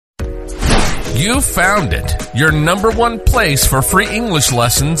You found it, your number one place for free English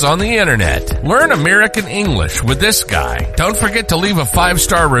lessons on the internet. Learn American English with this guy. Don't forget to leave a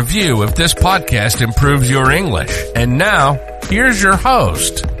 5-star review if this podcast improves your English. And now, here's your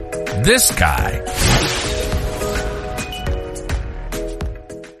host, this guy.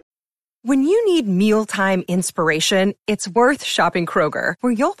 When you need mealtime inspiration, it's worth shopping Kroger,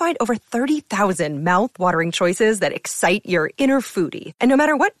 where you'll find over 30,000 mouth-watering choices that excite your inner foodie. And no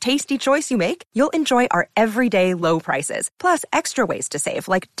matter what tasty choice you make, you'll enjoy our everyday low prices, plus extra ways to save,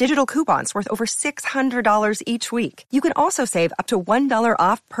 like digital coupons worth over $600 each week. You can also save up to $1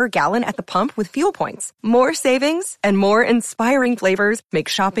 off per gallon at the pump with fuel points. More savings and more inspiring flavors make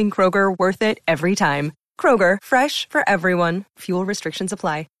shopping Kroger worth it every time. Kroger, fresh for everyone. Fuel restrictions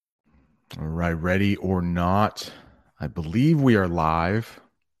apply. All right, ready or not, I believe we are live.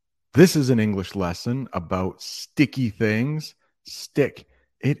 This is an English lesson about sticky things. Stick.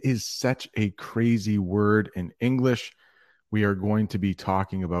 It is such a crazy word in English. We are going to be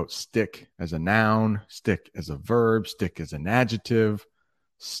talking about stick as a noun, stick as a verb, stick as an adjective,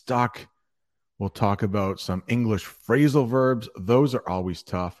 stuck. We'll talk about some English phrasal verbs. Those are always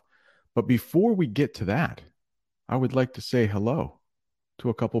tough. But before we get to that, I would like to say hello to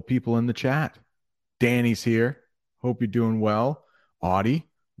a couple people in the chat. Danny's here. Hope you're doing well. Audie,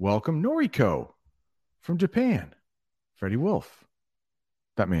 welcome. Noriko from Japan. Freddie Wolf.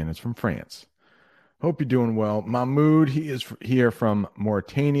 That man is from France. Hope you're doing well. Mahmoud, he is here from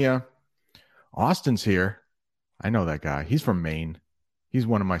Mauritania. Austin's here. I know that guy. He's from Maine. He's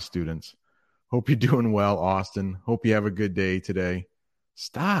one of my students. Hope you're doing well, Austin. Hope you have a good day today.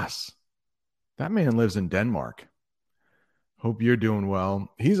 Stas. That man lives in Denmark. Hope you're doing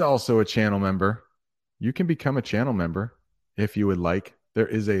well. He's also a channel member. You can become a channel member if you would like. There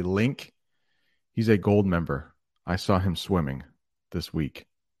is a link. He's a gold member. I saw him swimming this week.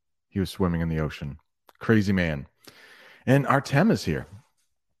 He was swimming in the ocean. Crazy man. And Artem is here.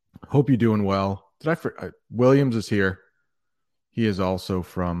 Hope you're doing well. Williams is here. He is also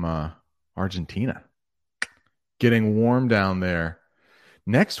from Argentina. Getting warm down there.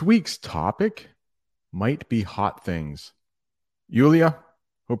 Next week's topic might be hot things. Yulia,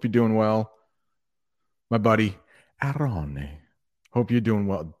 hope you're doing well. My buddy, Arone, hope you're doing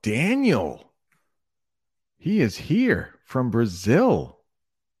well. Daniel, he is here from Brazil.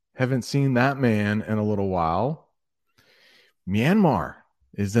 Haven't seen that man in a little while. Myanmar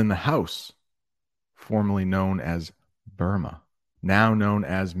is in the house, formerly known as Burma, now known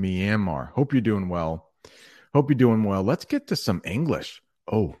as Myanmar. Hope you're doing well. Hope you're doing well. Let's get to some English.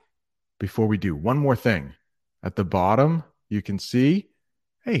 Oh, before we do, one more thing. At the bottom, you can see,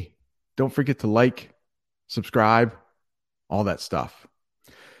 hey, don't forget to like, subscribe, all that stuff.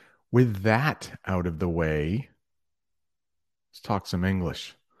 With that out of the way, let's talk some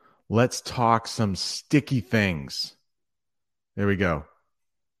English. Let's talk some sticky things. There we go.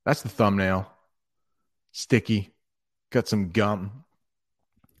 That's the thumbnail. Sticky. Got some gum.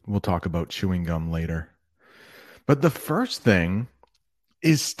 We'll talk about chewing gum later. But the first thing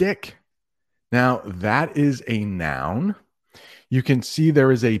is stick. Now, that is a noun. You can see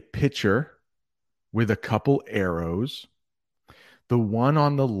there is a picture with a couple arrows. The one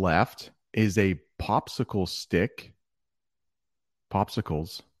on the left is a popsicle stick.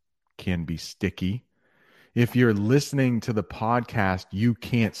 Popsicles can be sticky. If you're listening to the podcast, you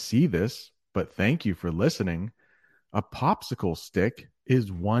can't see this, but thank you for listening. A popsicle stick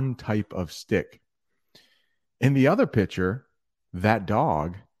is one type of stick. In the other picture, that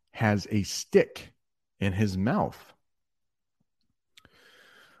dog has a stick in his mouth.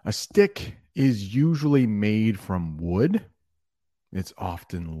 A stick is usually made from wood. It's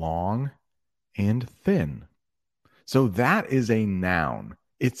often long and thin. So that is a noun.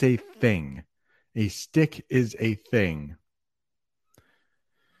 It's a thing. A stick is a thing.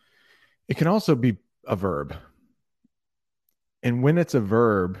 It can also be a verb. And when it's a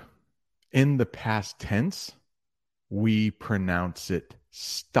verb, in the past tense, we pronounce it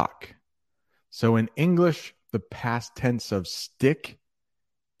stuck. So in English, the past tense of stick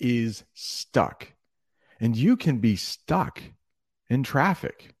is stuck. And you can be stuck in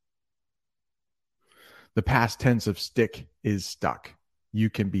traffic. The past tense of stick is stuck. You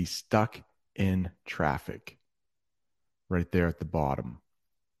can be stuck in traffic. Right there at the bottom.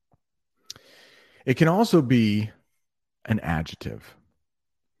 It can also be an adjective.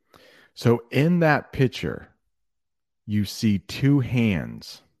 So in that picture, you see two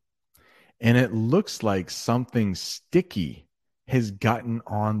hands, and it looks like something sticky has gotten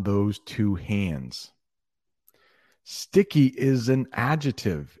on those two hands. Sticky is an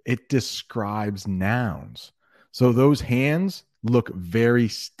adjective. It describes nouns. So those hands look very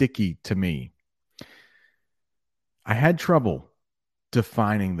sticky to me. I had trouble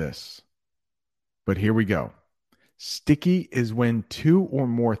defining this, but here we go. Sticky is when two or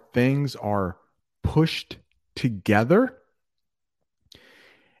more things are pushed together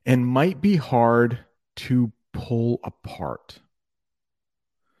and might be hard to pull apart.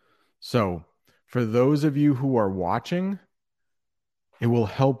 So, for those of you who are watching, it will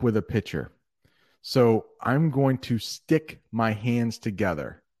help with a picture. So, I'm going to stick my hands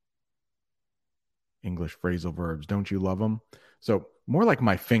together. English phrasal verbs, don't you love them? So, more like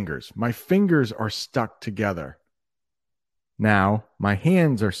my fingers. My fingers are stuck together. Now, my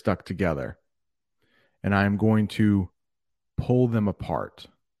hands are stuck together. And I'm going to pull them apart.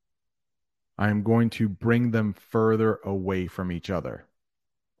 I'm going to bring them further away from each other.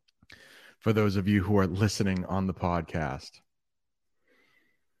 For those of you who are listening on the podcast,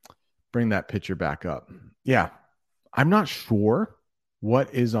 bring that picture back up. Yeah, I'm not sure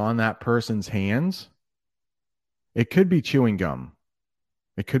what is on that person's hands. It could be chewing gum.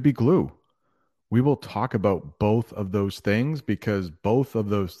 It could be glue. We will talk about both of those things because both of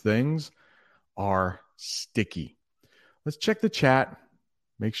those things are sticky. Let's check the chat.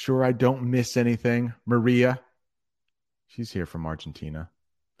 Make sure I don't miss anything. Maria, she's here from Argentina.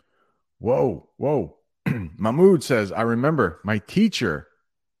 Whoa. Mahmoud says, I remember my teacher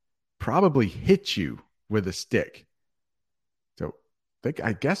probably hit you with a stick. So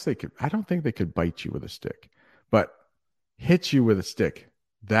I guess they could, I don't think they could bite you with a stick, but hit you with a stick.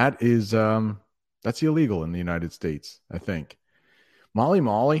 That is, that's illegal in the United States, I think.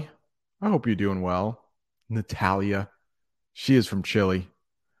 Molly, I hope you're doing well. Natalia, she is from Chile.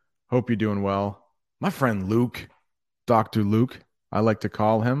 Hope you're doing well. My friend Luke, Dr. Luke, I like to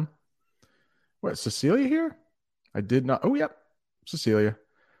call him. What, Cecilia here? I did not. Oh, yep. Cecilia.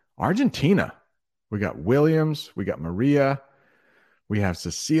 Argentina. We got Williams. We got Maria. We have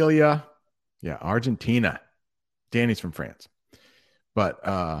Cecilia. Yeah, Argentina. Danny's from France. But,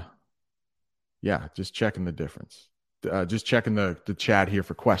 yeah, just checking the difference. Just checking the chat here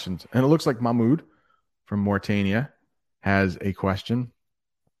for questions. And it looks like Mahmoud from Mauritania has a question.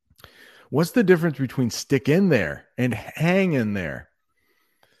 What's the difference between stick in there and hang in there?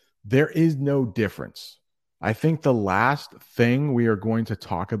 There is no difference. I think the last thing we are going to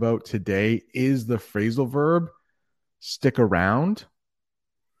talk about today is the phrasal verb stick around.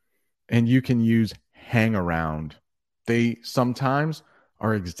 And you can use hang around. They sometimes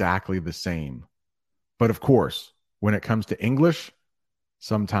are exactly the same. But of course, when it comes to English,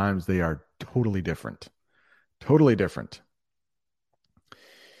 sometimes they are totally different. Totally different.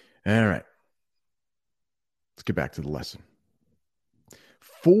 All right. Let's get back to the lesson.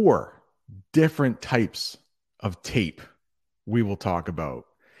 4 different types of tape we will talk about.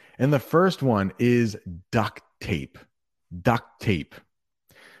 And the first one is duct tape. Duct tape.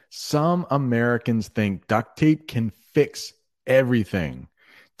 Some Americans think duct tape can fix everything.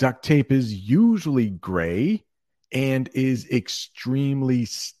 Duct tape is usually gray and is extremely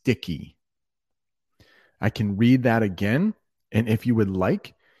sticky. I can read that again. And if you would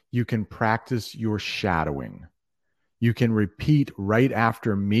like, you can practice your shadowing. You can repeat right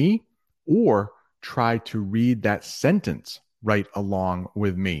after me or try to read that sentence right along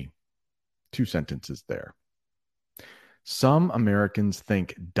with me. 2 sentences there. Some Americans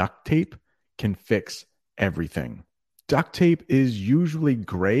think duct tape can fix everything. Duct tape is usually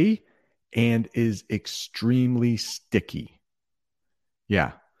gray and is extremely sticky.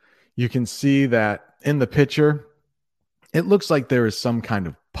 Yeah, you can see that in the picture. It looks like there is some kind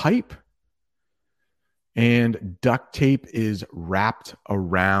of pipe and duct tape is wrapped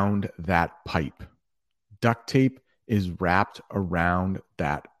around that pipe. Duct tape is wrapped around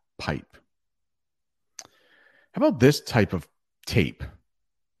that pipe. How about this type of tape?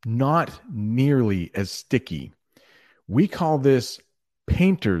 Not nearly as sticky. We call this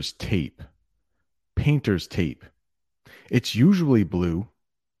painter's tape. Painter's tape. It's usually blue,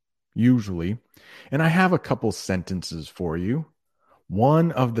 usually. And I have a couple sentences for you.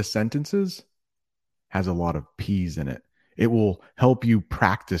 One of the sentences has a lot of P's in it. It will help you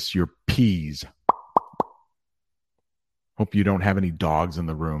practice your P's. Hope you don't have any dogs in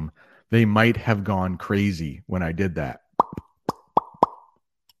the room. They might have gone crazy when I did that.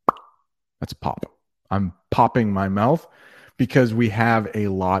 That's pop. I'm popping my mouth because we have a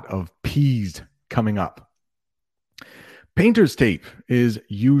lot of P's coming up. Painter's tape is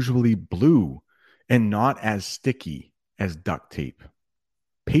usually blue and not as sticky as duct tape.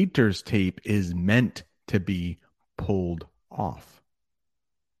 Painter's tape is meant to be pulled off.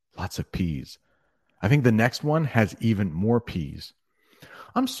 Lots of P's. I think the next one has even more P's.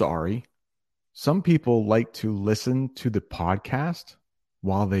 I'm sorry. Some people like to listen to the podcast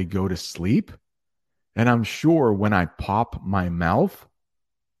while they go to sleep. And I'm sure when I pop my mouth,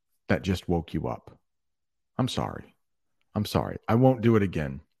 that just woke you up. I'm sorry. I won't do it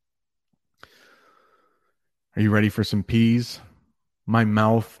again. Are you ready for some peas? My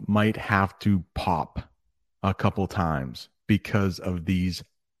mouth might have to pop a couple times because of these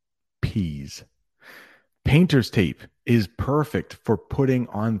peas. Painter's tape is perfect for putting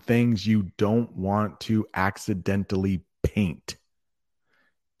on things you don't want to accidentally paint.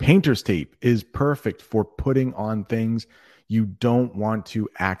 Painter's tape is perfect for putting on things you don't want to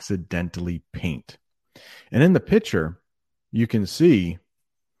accidentally paint. And in the picture, you can see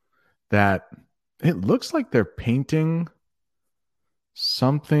that it looks like they're painting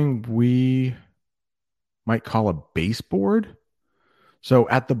something we might call a baseboard. So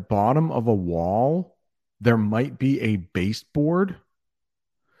at the bottom of a wall, there might be a baseboard.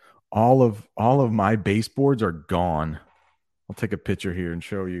 All of my baseboards are gone. I'll take a picture here and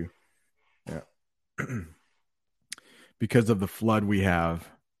show you. Yeah. Because of the flood we have.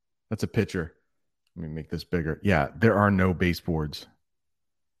 That's a picture. Let me make this bigger. Yeah, there are no baseboards.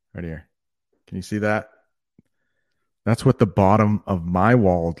 Right here. Can you see that? That's what the bottom of my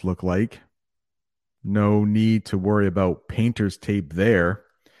walls look like. No need to worry about painter's tape there.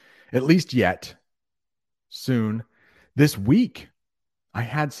 At least yet. Soon. This week, I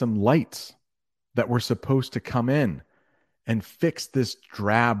had some lights that were supposed to come in and fix this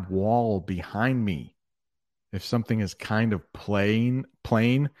drab wall behind me. If something is kind of plain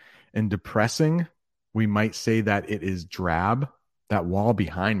and depressing, we might say that it is drab. That wall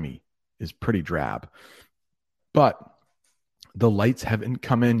behind me is pretty drab. But the lights haven't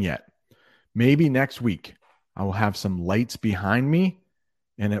come in yet. Maybe next week I will have some lights behind me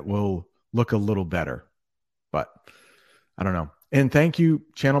and it will look a little better. But I don't know. And thank you,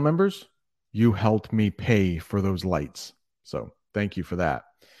 channel members. You helped me pay for those lights. So thank you for that.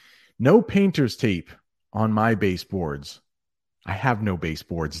 No painter's tape on my baseboards. I have no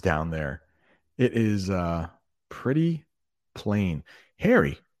baseboards down there. It is pretty plain.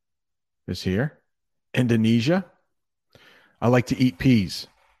 Harry is here. Indonesia. I like to eat peas.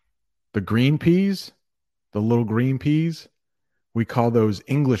 The green peas, the little green peas, we call those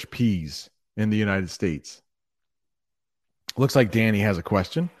English peas in the United States. Looks like Danny has a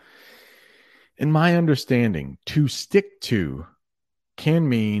question. In my understanding, to stick to can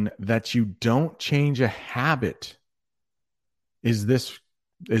mean that you don't change a habit. Is this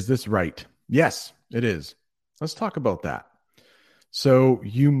right? Yes, it is. Let's talk about that. So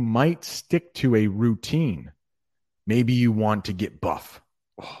you might stick to a routine. Maybe you want to get buff,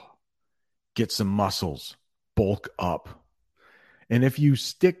 get some muscles, bulk up. And if you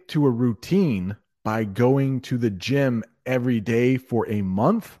stick to a routine by going to the gym every day for a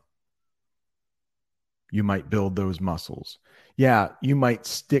month, you might build those muscles. Yeah, you might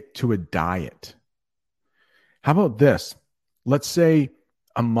stick to a diet. How about this? Let's say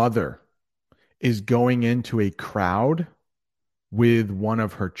a mother is going into a crowd with one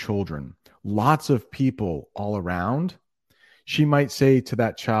of her children, lots of people all around. She might say to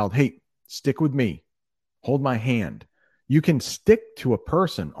that child, hey, stick with me. Hold my hand. You can stick to a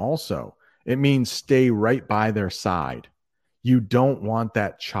person also. It means stay right by their side. You don't want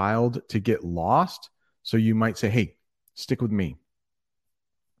that child to get lost. So you might say, hey, stick with me.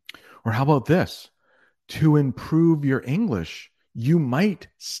 Or how about this? To improve your English, you might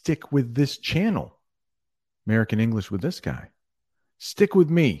stick with this channel, American English with this guy. Stick with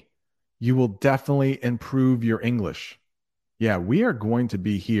me. You will definitely improve your English. Yeah, we are going to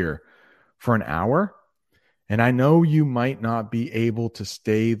be here for an hour. And I know you might not be able to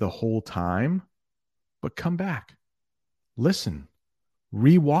stay the whole time, but come back. Listen.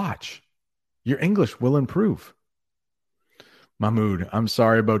 Rewatch. Your English will improve. Mahmoud, I'm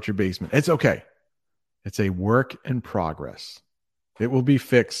sorry about your basement. It's okay. It's a work in progress. It will be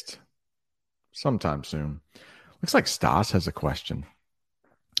fixed sometime soon. Looks like Stas has a question.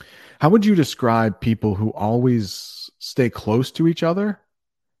 How would you describe people who always stay close to each other?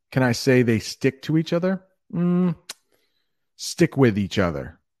 Can I say they stick to each other? Stick with each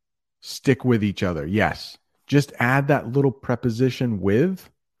other. Stick with each other. Yes. Just add that little preposition with.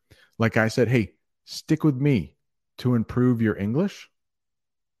 Like I said, hey, stick with me to improve your English.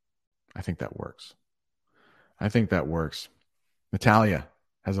 I think that works. Natalia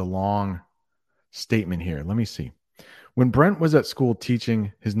has a long statement here. Let me see. When Brent was at school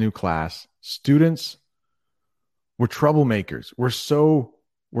teaching his new class, students were troublemakers. We're so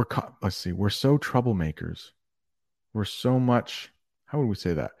troublemakers. We're so much, how would we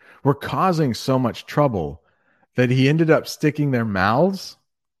say that? We're causing so much trouble that he ended up sticking their mouths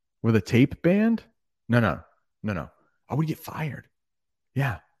with a tape band? No. I would get fired.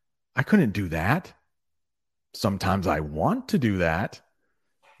 Yeah, I couldn't do that. Sometimes I want to do that.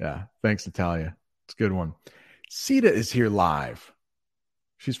 Yeah. Thanks, Natalia. It's a good one. Sita is here live.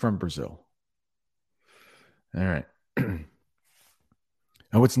 She's from Brazil. All right.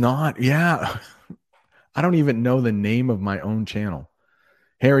 Oh, it's not. Yeah. I don't even know the name of my own channel.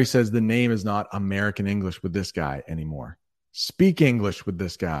 Harry says the name is not American English with this guy anymore. Speak English with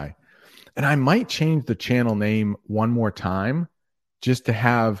this guy. And I might change the channel name one more time just to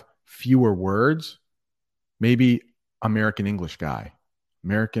have fewer words. Maybe American English guy.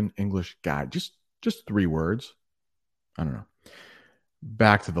 American English guy. Just 3 words. I don't know.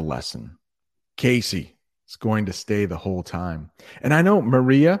 Back to the lesson. Casey is going to stay the whole time. And I know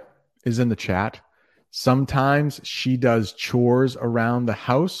Maria is in the chat. Sometimes she does chores around the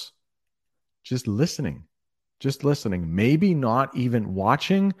house, just listening, maybe not even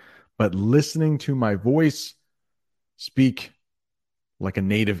watching, but listening to my voice speak like a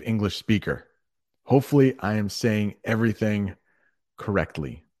native English speaker. Hopefully I am saying everything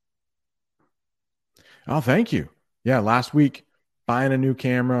correctly. Oh, thank you. Yeah, last week, buying a new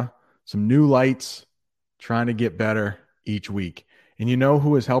camera, some new lights, trying to get better each week. And you know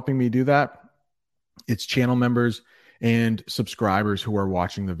who is helping me do that? It's channel members and subscribers who are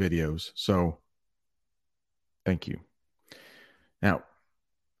watching the videos. So thank you. Now,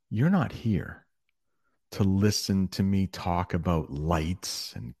 you're not here to listen to me talk about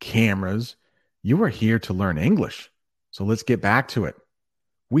lights and cameras. You are here to learn English. So let's get back to it.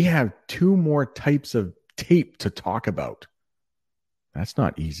 We have 2 more types of tape to talk about. That's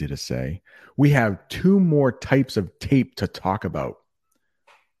not easy to say. We have 2 more types of tape to talk about.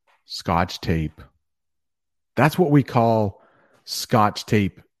 Scotch tape. That's what we call Scotch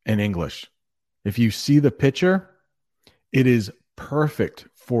tape in English. If you see the picture, it is perfect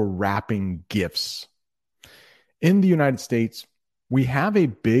for wrapping gifts. In the United States, we have a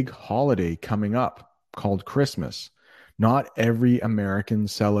big holiday coming up called Christmas. Not every American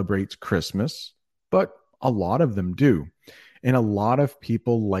celebrates Christmas, but a lot of them do. And a lot of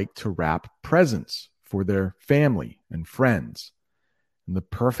people like to wrap presents for their family and friends. And the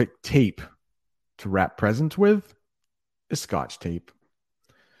perfect tape to wrap presents with is Scotch tape.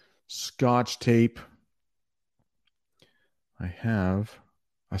 Scotch tape. I have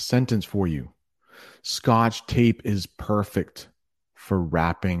a sentence for you. Scotch tape is perfect for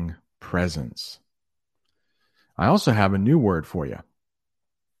wrapping presents. I also have a new word for you.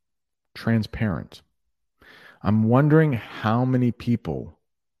 Transparent. I'm wondering how many people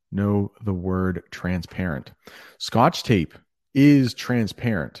know the word transparent. Scotch tape is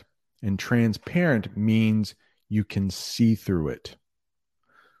transparent, and transparent means you can see through it.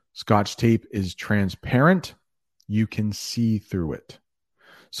 Scotch tape is transparent. You can see through it.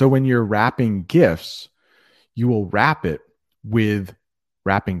 So when you're wrapping gifts, you will wrap it with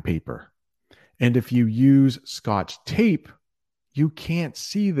wrapping paper. And if you use Scotch tape, you can't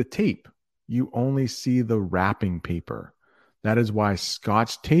see the tape. You only see the wrapping paper. That is why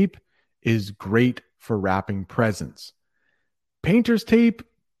Scotch tape is great for wrapping presents. Painter's tape,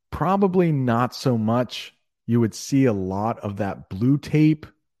 probably not so much. You would see a lot of that blue tape,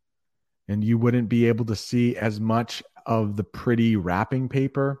 and you wouldn't be able to see as much of the pretty wrapping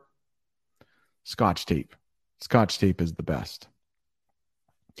paper. Scotch tape. Scotch tape is the best.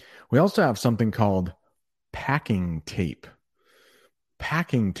 We also have something called packing tape.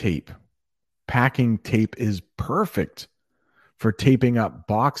 Packing tape. Packing tape is perfect for taping up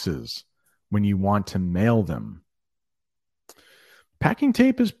boxes when you want to mail them. Packing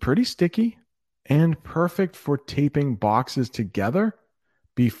tape is pretty sticky and perfect for taping boxes together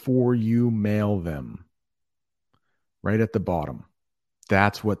before you mail them. Right at the bottom.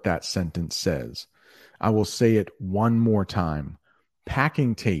 That's what that sentence says. I will say it one more time.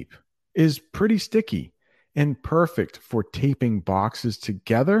 Packing tape is pretty sticky and perfect for taping boxes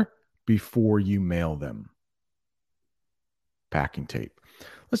together before you mail them. Packing tape.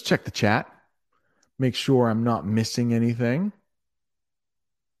 Let's check the chat. Make sure I'm not missing anything.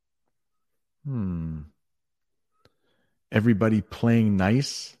 Everybody playing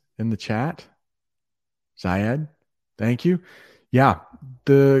nice in the chat. Zayed, thank you. Yeah,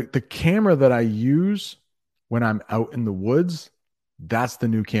 the camera that I use when I'm out in the woods, that's the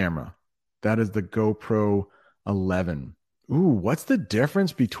new camera. That is the GoPro 11. Ooh, what's the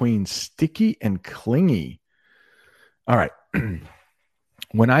difference between sticky and clingy? All right.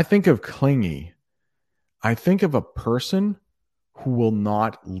 When I think of clingy, I think of a person who will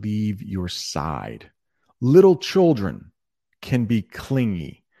not leave your side. Little children can be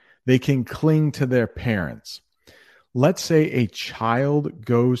clingy. They can cling to their parents. Let's say a child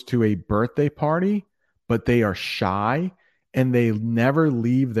goes to a birthday party, but they are shy and they never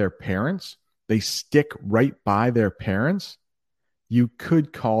leave their parents. they stick right by their parents, you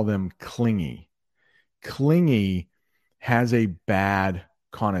could call them clingy. Clingy has a bad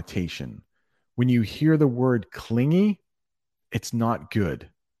connotation. When you hear the word clingy, it's not good.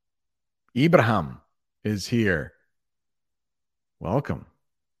 Ibrahim is here. Welcome.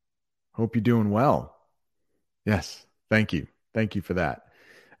 Hope you're doing well. Yes, thank you. Thank you for that.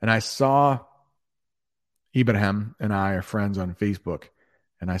 And I saw Ibrahim and I are friends on Facebook,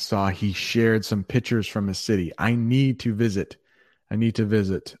 and I saw he shared some pictures from his city. I need to visit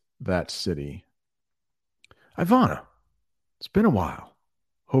that city. Ivana, it's been a while.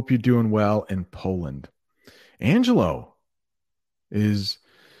 Hope you're doing well in Poland. Angelo is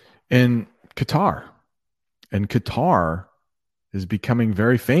in Qatar, and Qatar is becoming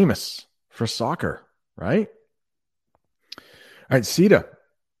very famous for soccer, right? All right, Sita,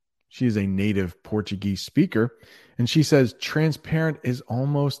 she is a native Portuguese speaker, and she says transparent is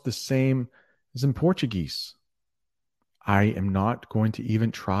almost the same as in Portuguese. I am not going to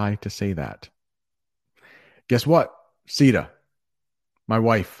even try to say that. Guess what, Sita? My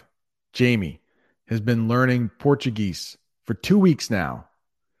wife, Jamie, has been learning Portuguese for 2 weeks now.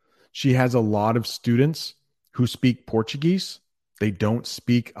 She has a lot of students who speak Portuguese. They don't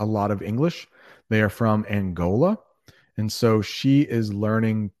speak a lot of English. They are from Angola. And so she is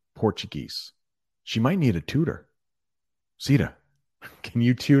learning Portuguese. She might need a tutor. Sita, can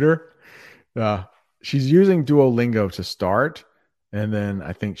you tutor? She's using Duolingo to start, and then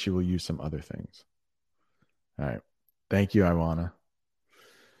I think she will use some other things. All right. Thank you, Iwana.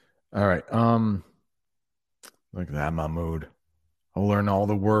 All right. Look at that, Mahmoud. I'll learn all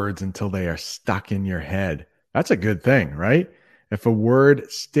the words until they are stuck in your head. That's a good thing, right? If a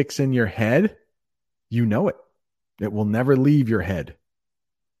word sticks in your head, you know it. It will never leave your head.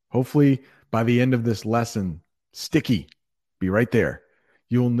 Hopefully, by the end of this lesson, sticky, be right there.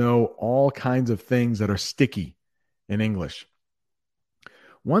 You'll know all kinds of things that are sticky in English.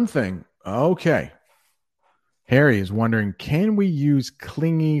 One thing, okay. Harry is wondering, can we use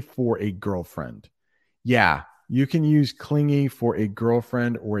clingy for a girlfriend? Yeah, you can use clingy for a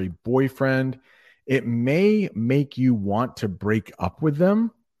girlfriend or a boyfriend. It may make you want to break up with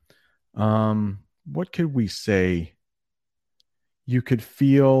them. What could we say? You could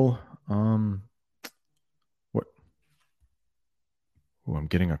feel, what? Oh, I'm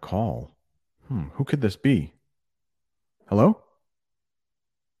getting a call. Who could this be? Hello?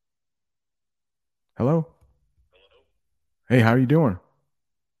 Hello? Hey, how are you doing?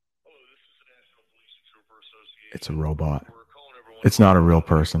 Hello, this is the National Police Trooper Association. It's a robot. It's not a real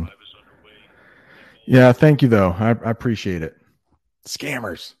person. Yeah, thank you, though. I appreciate it.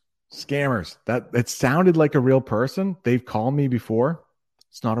 Scammers. That it sounded like a real person. They've called me before.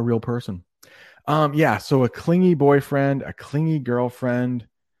 It's not a real person. Yeah, so a clingy boyfriend, a clingy girlfriend.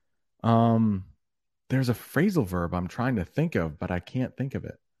 There's a phrasal verb I'm trying to think of, but I can't think of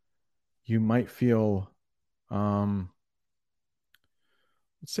it. You might feel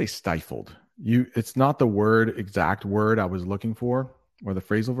let's say stifled. It's not the exact word I was looking for, or the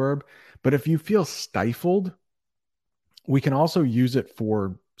phrasal verb, but if you feel stifled, we can also use it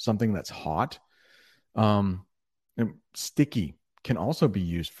for something that's hot. And sticky can also be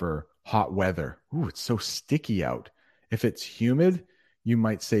used for hot weather. Ooh, it's so sticky out. If it's humid, you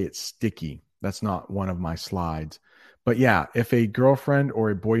might say it's sticky. That's not one of my slides. But yeah, if a girlfriend or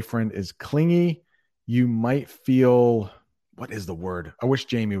a boyfriend is clingy, you might feel, what is the word? I wish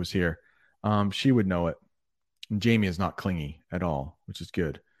Jamie was here. She would know it. And Jamie is not clingy at all, which is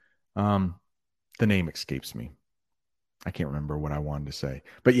good. The name escapes me. I can't remember what I wanted to say.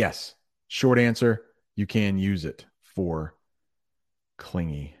 But yes, short answer, you can use it for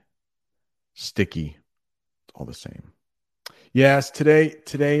clingy, sticky, all the same. Yes,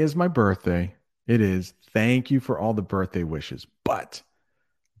 today is my birthday. It is. Thank you for all the birthday wishes. But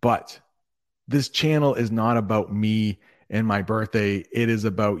this channel is not about me and my birthday. It is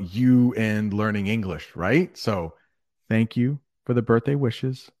about you and learning English, right? So thank you for the birthday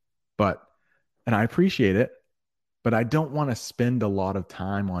wishes. And I appreciate it, but I don't want to spend a lot of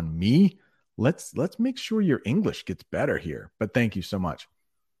time on me. Let's make sure your English gets better here. But thank you so much,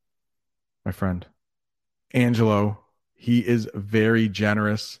 my friend. Angelo, he is very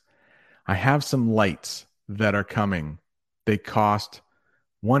generous. I have some lights that are coming. They cost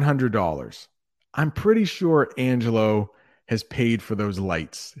 $100. I'm pretty sure Angelo has paid for those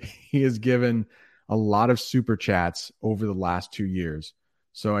lights. He has given a lot of super chats over the last 2 years.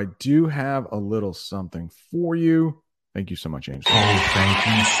 So I do have a little something for you. Thank you so much, Angelo. Oh, thank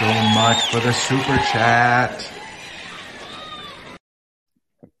you so much for the super chat.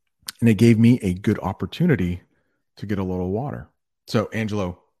 And it gave me a good opportunity to get a little water. So,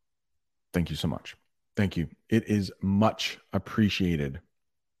 Angelo, Thank you so much. Thank you. It is much appreciated.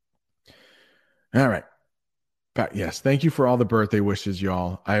 All right. Pat, yes. Thank you for all the birthday wishes,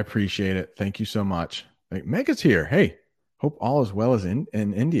 y'all. I appreciate it. Thank you so much. Mega's here. Hey, hope all is well as in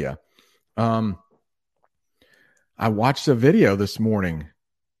India. I watched a video this morning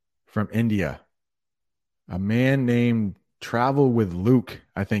from India. A man named Travel with Luke.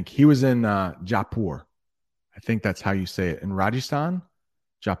 I think he was in Jaipur. I think that's how you say it. In Rajasthan?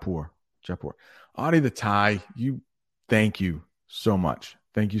 Jaipur. Audie the Thai, thank you so much.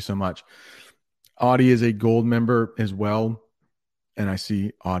 Thank you so much. Audie is a gold member as well. And I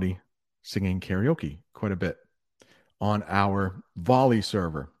see Audie singing karaoke quite a bit on our Volley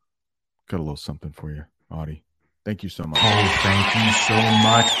server. Got a little something for you, Audie. Thank you so much. Oh, thank you so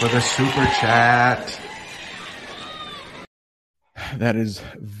much for the super chat. That is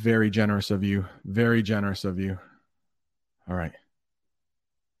very generous of you. Very generous of you. All right.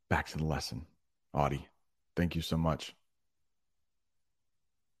 Back to the lesson. Audie, thank you so much.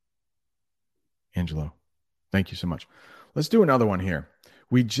 Angelo, thank you so much. Let's do another one here.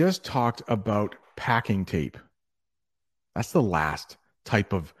 We just talked about packing tape. That's the last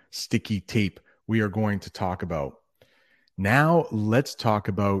type of sticky tape we are going to talk about. Now let's talk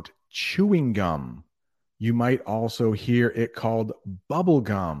about chewing gum. You might also hear it called bubble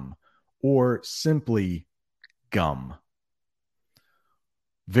gum or simply gum.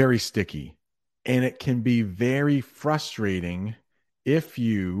 Very sticky, and it can be very frustrating if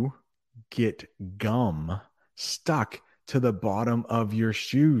you get gum stuck to the bottom of your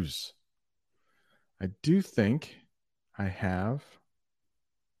shoes. I do think I have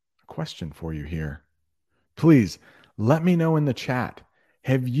a question for you here. Please let me know in the chat.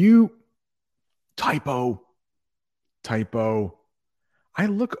 Have you typo? I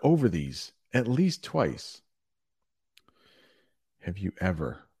look over these at least twice. Have you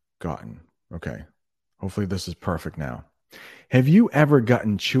ever gotten, okay, hopefully this is perfect now. Have you ever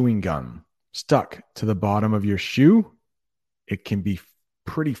gotten chewing gum stuck to the bottom of your shoe? It can be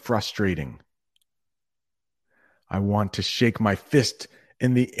pretty frustrating. I want to shake my fist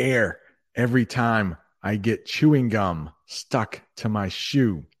in the air every time I get chewing gum stuck to my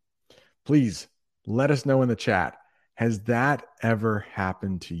shoe. Please let us know in the chat. Has that ever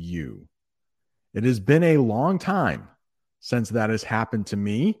happened to you? It has been a long time since that has happened to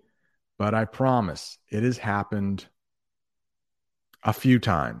me, but I promise it has happened a few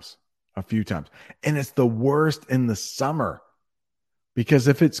times. And it's the worst in the summer because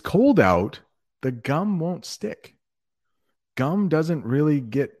if it's cold out, the gum won't stick. Gum doesn't really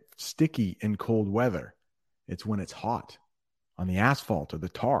get sticky in cold weather. It's when it's hot on the asphalt or the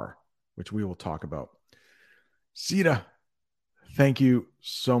tar, which we will talk about. Sita, thank you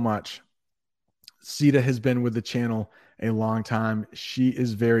so much. Sita has been with the channel a long time. She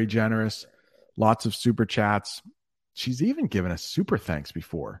is very generous. Lots of super chats. She's even given us super thanks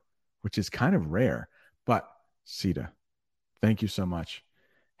before, which is kind of rare. But Sita, thank you so much.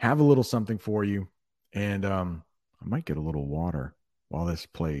 Have a little something for you. And I might get a little water while this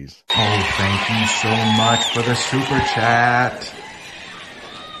plays. Oh, thank you so much for the super chat.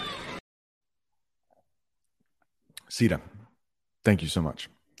 Sita, thank you so much.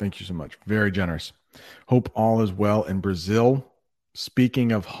 Thank you so much. Very generous. Hope all is well in Brazil.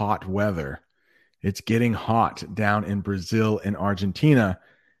 Speaking of hot weather, it's getting hot down in Brazil and Argentina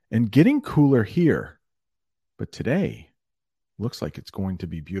and getting cooler here. But today looks like it's going to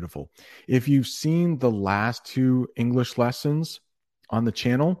be beautiful. If you've seen the last two English lessons on the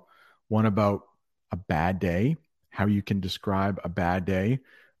channel, one about a bad day, how you can describe a bad day,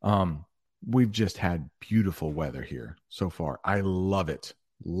 we've just had beautiful weather here so far. I love it.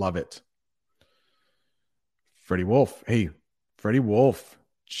 Love it. Freddie Wolf. Hey, Freddie Wolf.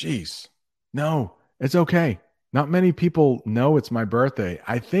 Jeez. No, it's okay. Not many people know it's my birthday.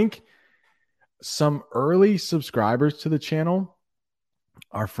 I think some early subscribers to the channel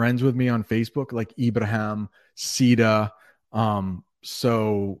are friends with me on Facebook, like Ibrahim, Sita.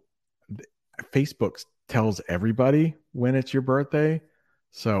 So Facebook tells everybody when it's your birthday.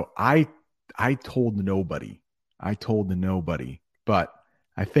 So I told nobody. But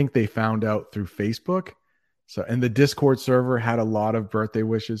I think they found out through Facebook. So, and the Discord server had a lot of birthday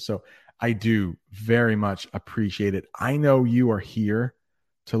wishes. So I do very much appreciate it. I know you are here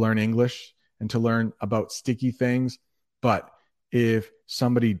to learn English and to learn about sticky things. But if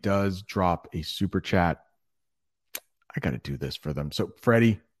somebody does drop a super chat, I got to do this for them. So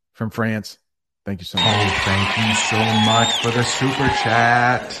Freddie from France, thank you so much. Oh, thank you so much for the super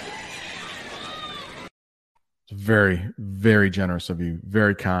chat. Very, very generous of you.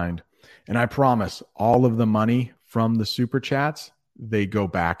 Very kind. And I promise all of the money from the super chats, they go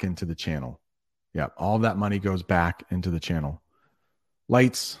back into the channel. Yeah, all that money goes back into the channel.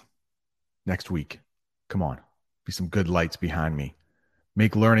 Lights next week. Come on, be some good lights behind me.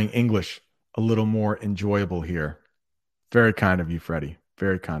 Make learning English a little more enjoyable here. Very kind of you, Freddie.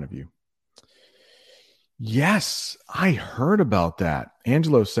 Very kind of you. Yes, I heard about that.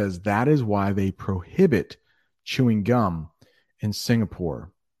 Angelo says that is why they prohibit chewing gum in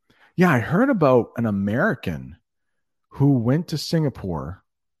Singapore. Yeah, I heard about an American who went to Singapore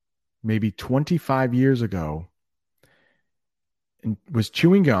maybe 25 years ago and was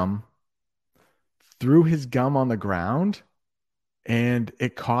chewing gum, threw his gum on the ground, and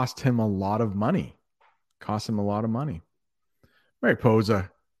it cost him a lot of money. Mary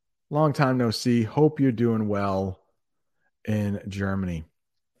Posa, long time no see. Hope you're doing well in Germany.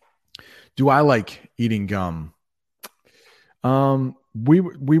 Do I like eating gum? We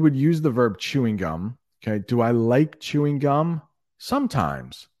would use the verb chewing gum. Okay. Do I like chewing gum?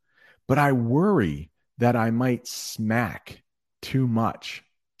 Sometimes, but I worry that I might smack too much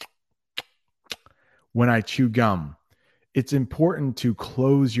when I chew gum. It's important to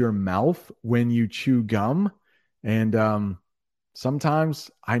close your mouth when you chew gum. And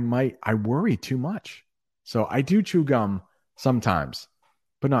sometimes I worry too much. So I do chew gum sometimes,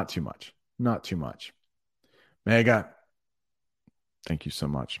 but not too much. Not too much. Mega, thank you so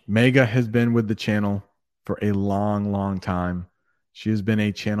much. Mega has been with the channel for a long, long time. She has been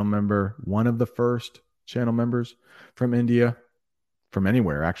a channel member, one of the first channel members from India, from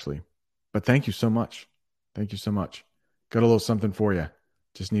anywhere, actually. But thank you so much. Thank you so much. Got a little something for you.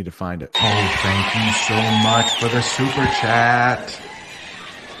 Just need to find it. Oh, thank you so much for the super chat.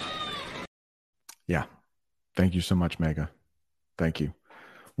 Yeah. Thank you so much, Mega. Thank you.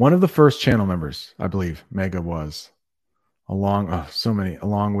 One of the first channel members, I believe, Mega was. Along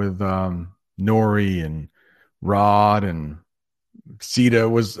with Nori and Rod and Sita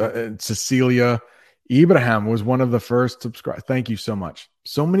was Cecilia. Ibrahim was one of the first subscribers. Thank you so much.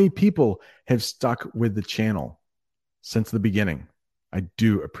 So many people have stuck with the channel since the beginning. I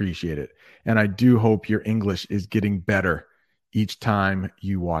do appreciate it. And I do hope your English is getting better each time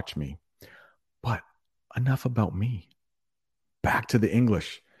you watch me. But enough about me. Back to the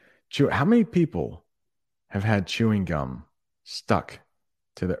English. How many people have had chewing gum stuck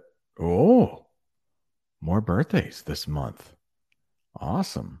to their... Oh, more birthdays this month.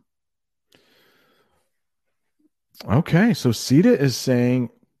 Awesome. Okay, so Sita is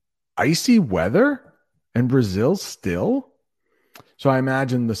saying icy weather in Brazil still? So I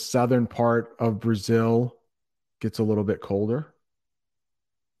imagine the southern part of Brazil gets a little bit colder.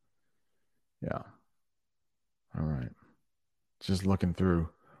 Yeah. All right. Just looking through,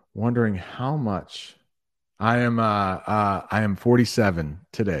 wondering how much. I am 47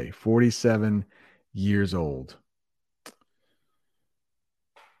 today, 47 years old.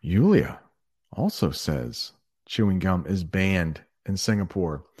 Yulia also says chewing gum is banned in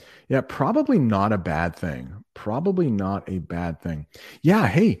Singapore. Yeah, probably not a bad thing. Probably not a bad thing. Yeah,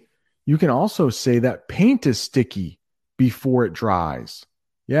 hey, you can also say that paint is sticky before it dries.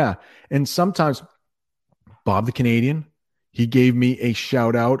 Yeah, and sometimes Bob the Canadian, he gave me a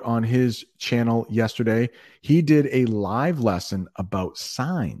shout out on his channel yesterday. He did a live lesson about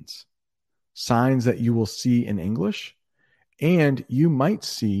signs that you will see in English, and you might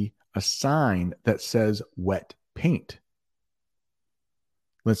see a sign that says wet paint.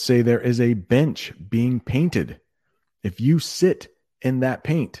 Let's say there is a bench being painted. If you sit in that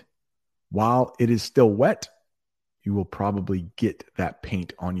paint while it is still wet, you will probably get that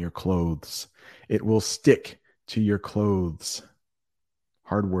paint on your clothes. It will stick to your clothes.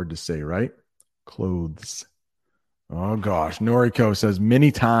 Hard word to say, right? Clothes. Oh gosh. Noriko says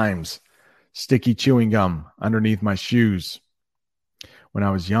many times sticky chewing gum underneath my shoes when I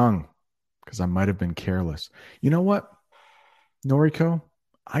was young because I might have been careless. You know what, Noriko?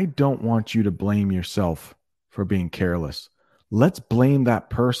 I don't want you to blame yourself for being careless. Let's blame that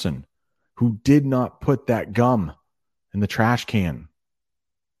person who did not put that gum in the trash can.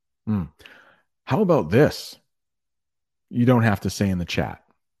 How about this? You don't have to say in the chat.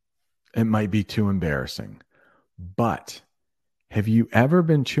 It might be too embarrassing. But have you ever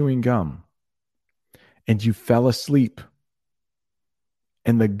been chewing gum and you fell asleep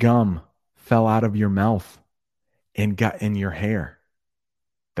and the gum fell out of your mouth and got in your hair?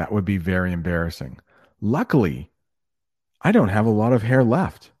 That would be very embarrassing. Luckily, I don't have a lot of hair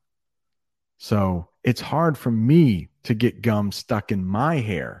left. So it's hard for me to get gum stuck in my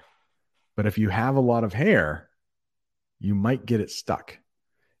hair. But if you have a lot of hair, you might get it stuck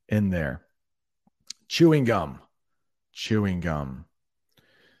in there. Chewing gum.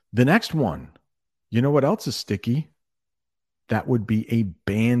 The next one. You know what else is sticky? that would be a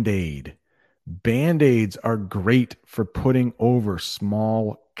Band-Aid. Band-Aids are great for putting over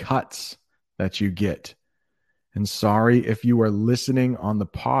small cuts that you get. And sorry if you are listening on the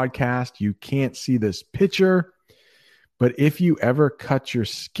podcast, you can't see this picture, but if you ever cut your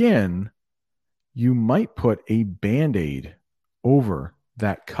skin, you might put a Band-Aid over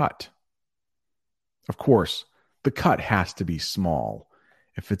that cut. Of course, the cut has to be small.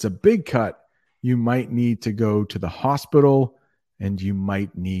 If it's a big cut, you might need to go to the hospital and you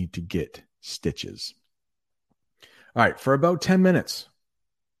might need to get stitches. All right, for about 10 minutes,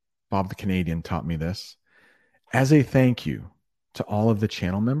 Bob the Canadian taught me this. As a thank you to all of the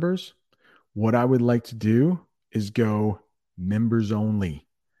channel members, what I would like to do is go members only.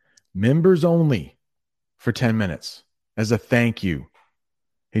 Members only for 10 minutes as a thank you.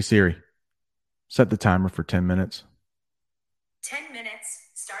 Hey Siri, set the timer for 10 minutes. 10 minutes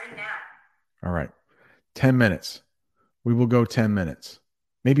starting now. All right, 10 minutes. We will go 10 minutes,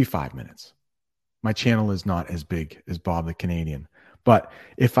 maybe 5 minutes. My channel is not as big as Bob the Canadian, but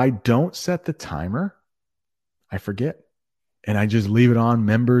if I don't set the timer, I forget and I just leave it on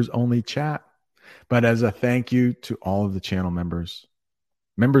members only chat. But as a thank you to all of the channel members,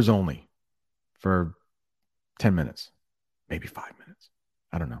 members only for 10 minutes, maybe 5 minutes.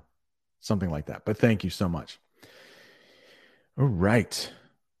 I don't know, something like that. But thank you so much. All right.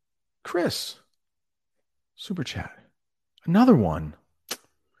 Chris, super chat. Another one.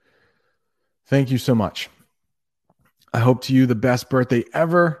 Thank you so much. I hope to you the best birthday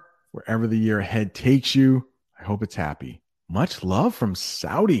ever, wherever the year ahead takes you. I hope it's happy. Much love from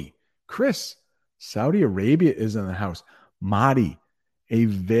Saudi. Chris, Saudi Arabia is in the house. Mahdi, a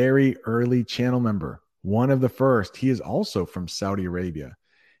very early channel member, one of the first. He is also from Saudi Arabia,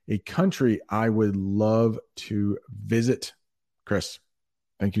 a country I would love to visit. Chris,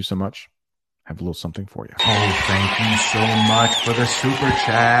 thank you so much. I have a little something for you. Oh, thank you so much for the super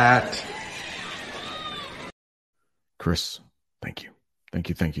chat. Chris, thank you. Thank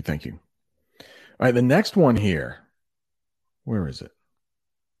you, thank you, thank you. All right, the next one here. Where is it?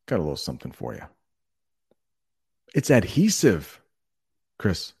 Got a little something for you. It's adhesive.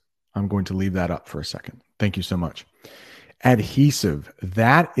 Chris, I'm going to leave that up for a second. Thank you so much. Adhesive.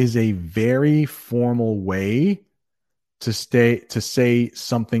 That is a very formal way to say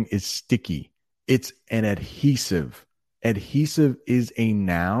something is sticky. It's an adhesive. Adhesive is a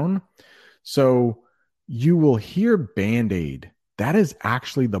noun. So you will hear Band-Aid. That is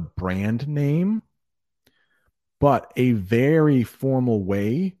actually the brand name, but a very formal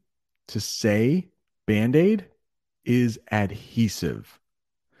way to say Band-Aid is adhesive.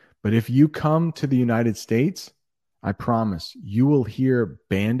 But if you come to the United States, I promise you will hear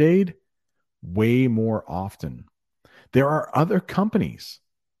Band-Aid way more often. There are other companies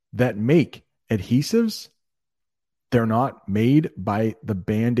that make adhesives. They're not made by the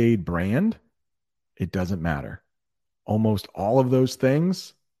Band-Aid brand. It doesn't matter. Almost all of those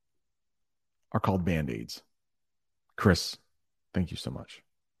things are called Band-Aids. Chris, thank you so much.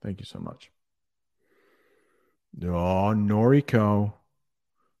 Thank you so much. Oh, Noriko.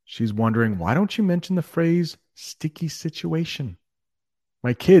 She's wondering, why don't you mention the phrase sticky situation?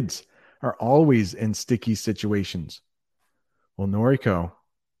 My kids are always in sticky situations. Well, Noriko,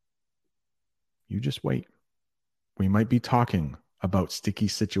 you just wait. We might be talking about sticky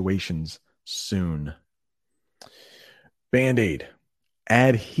situations soon. Band-Aid,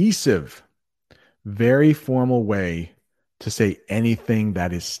 adhesive, very formal way to say anything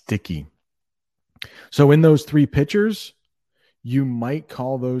that is sticky. So in those three pictures, you might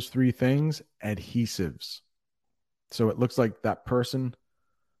call those three things adhesives. So it looks like that person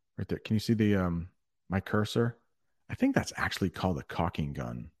right there. Can you see the my cursor? I think that's actually called a caulking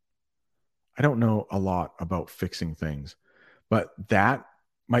gun. I don't know a lot about fixing things, but that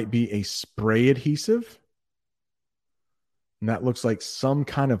might be a spray adhesive. And that looks like some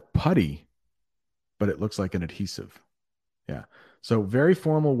kind of putty, but it looks like an adhesive. Yeah. So very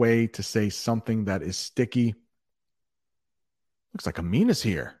formal way to say something that is sticky. Looks like Amina's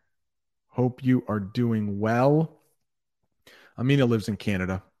here. Hope you are doing well. Amina lives in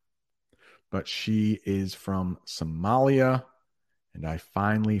Canada, but she is from Somalia. And I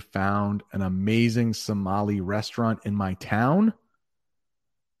finally found an amazing Somali restaurant in my town.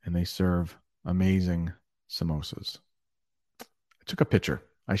 And they serve amazing samosas. I took a picture.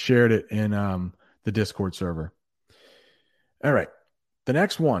 I shared it in the Discord server. All right. The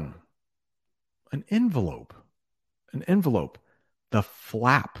next one, an envelope. An envelope. The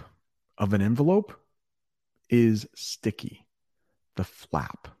flap of an envelope is sticky. The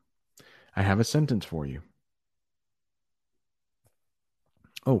flap. I have a sentence for you.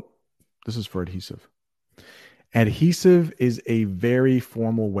 Oh, this is for adhesive. Adhesive is a very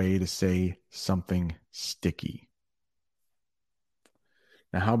formal way to say something sticky.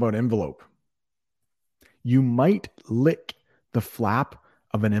 Now, how about envelope? You might lick the flap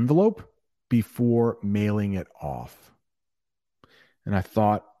of an envelope before mailing it off. And I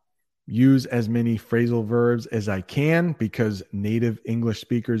thought, use as many phrasal verbs as I can because native English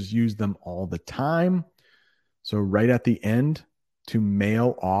speakers use them all the time. So right at the end, to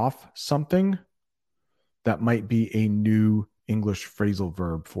mail off something, that might be a new English phrasal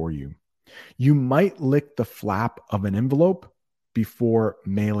verb for you. You might lick the flap of an envelope before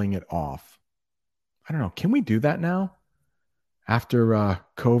mailing it off. I don't know. Can we do that now? After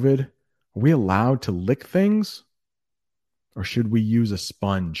COVID, are we allowed to lick things? Or should we use a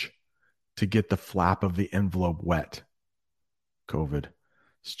sponge to get the flap of the envelope wet? COVID.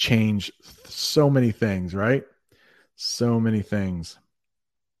 It's changed so many things, right? So many things.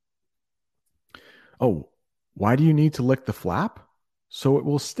 Oh, why do you need to lick the flap? So it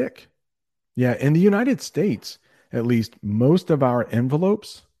will stick. Yeah, in the United States, at least most of our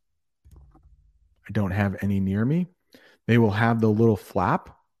envelopes, I don't have any near me, they will have the little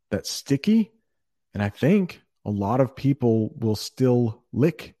flap that's sticky. And I think a lot of people will still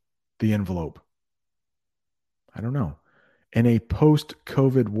lick the envelope. I don't know. In a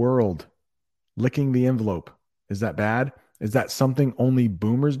post-COVID world, licking the envelope, is that bad? Is that something only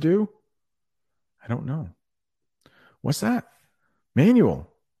boomers do? I don't know. What's that? Manuel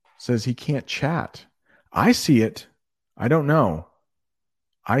says he can't chat. I see it. I don't know.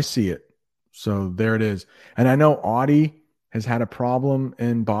 I see it. So there it is. And I know Audie has had a problem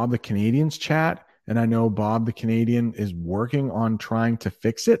in Bob the Canadian's chat. And I know Bob the Canadian is working on trying to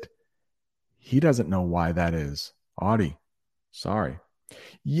fix it. He doesn't know why that is. Audie, sorry.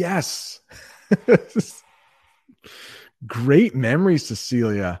 Yes. Great memories,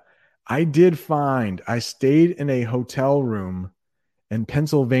 Cecilia. I stayed in a hotel room in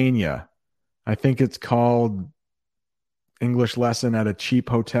Pennsylvania. I think it's called English Lesson at a Cheap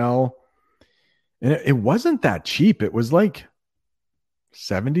Hotel. And it wasn't that cheap. It was like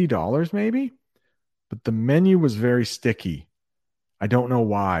 $70 maybe. But the menu was very sticky. I don't know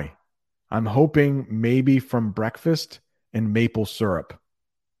why. I'm hoping maybe from breakfast and maple syrup.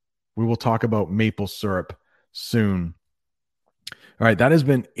 We will talk about maple syrup soon. All right, that has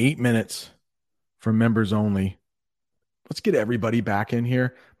been 8 minutes for members only. Let's get everybody back in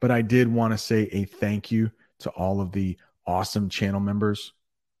here. But I did want to say a thank you to all of the awesome channel members.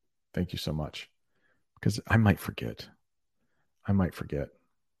 Thank you so much. Because I might forget.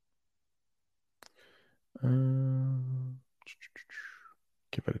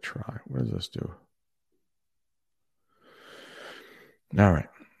 Give it a try. What does this do? All right.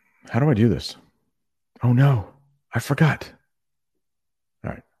 How do I do this? Oh, no. I forgot.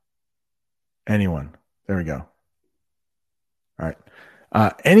 All right. Anyone. There we go. All right.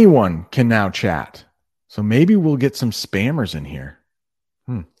 Anyone can now chat. So maybe we'll get some spammers in here.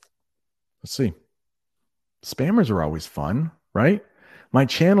 Let's see. Spammers are always fun, right? My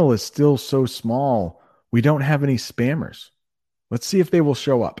channel is still so small. We don't have any spammers. Let's see if they will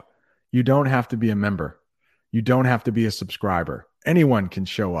show up. You don't have to be a member. You don't have to be a subscriber. Anyone can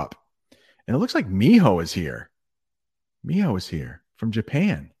show up. And it looks like Miho is here. Miho is here from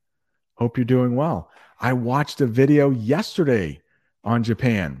Japan. Hope you're doing well. I watched a video yesterday on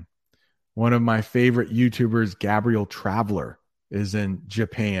Japan. One of my favorite YouTubers, Gabriel Traveler, is in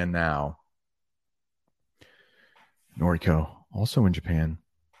Japan now. Noriko, also in Japan.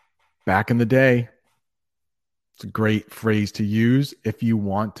 Back in the day. It's a great phrase to use if you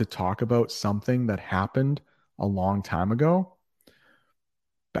want to talk about something that happened a long time ago.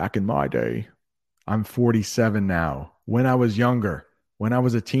 Back in my day. I'm 47 now. When I was younger, when I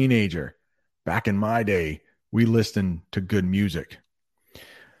was a teenager, back in my day, we listened to good music.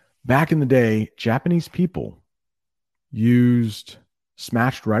 Back in the day, Japanese people used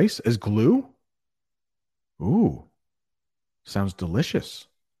smashed rice as glue. Ooh, sounds delicious.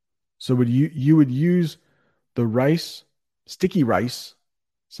 So you would use the rice, sticky rice.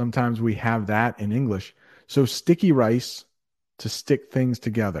 Sometimes we have that in English. So sticky rice to stick things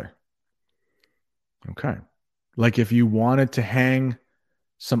together. Okay. Like if you wanted to hang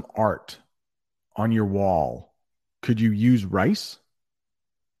some art on your wall, could you use rice?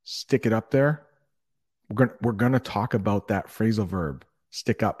 Stick it up there? We're going to talk about that phrasal verb,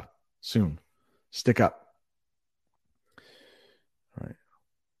 stick up, soon. Stick up. All right.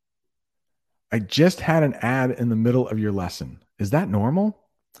 I just had an ad in the middle of your lesson. Is that normal?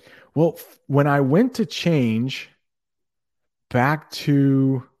 Well, when I went to change back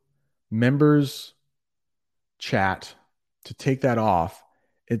to members chat to take that off,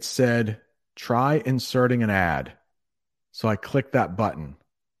 it said try inserting an ad. So I clicked that button.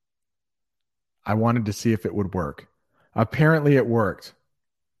 I wanted to see if it would work. Apparently it worked.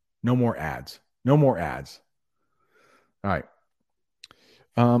 No more ads. No more ads. All right.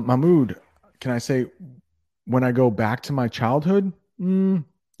 Mahmoud, can I say when I go back to my childhood? You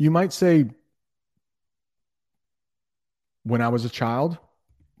might say when I was a child.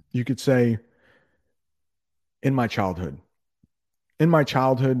 You could say in my childhood. In my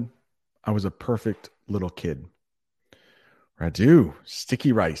childhood, I was a perfect little kid. Radu,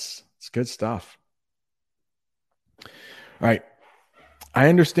 sticky rice. It's good stuff. All right. I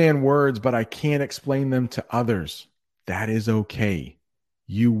understand words, but I can't explain them to others. That is okay.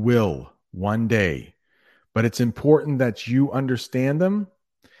 You will one day. But it's important that you understand them.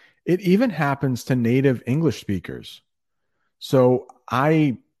 It even happens to native English speakers. So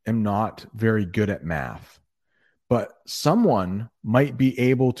I am not very good at math, but someone might be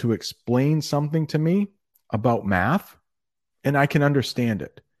able to explain something to me about math and I can understand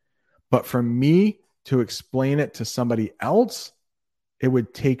it. But for me to explain it to somebody else, it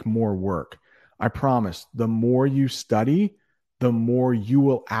would take more work. I promise, the more you study, the more you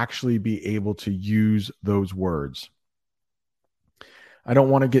will actually be able to use those words. I don't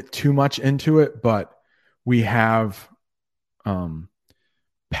want to get too much into it, but we have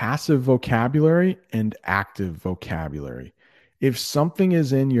passive vocabulary and active vocabulary. If something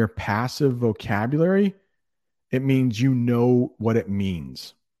is in your passive vocabulary, it means you know what it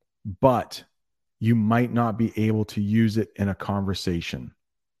means, but you might not be able to use it in a conversation.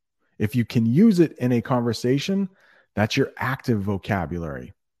 If you can use it in a conversation, that's your active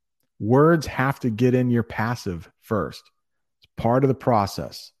vocabulary. Words have to get in your passive first. It's part of the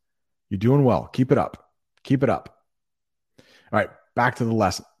process. You're doing well. Keep it up. Keep it up. All right, back to the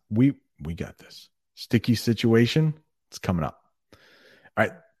lesson. We got this. Sticky situation. It's coming up. All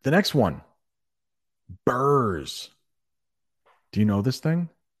right, the next one. Burrs. Do you know this thing?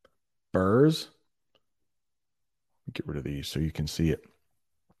 Burrs. Get rid of these so you can see it.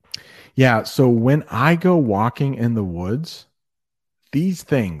 Yeah, so when I go walking in the woods, these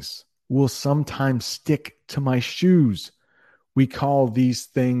things will sometimes stick to my shoes. We call these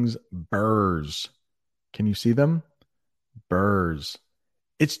things burrs. Can you see them? Burrs.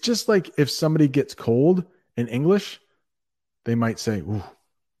 It's just like if somebody gets cold in English, they might say, ooh,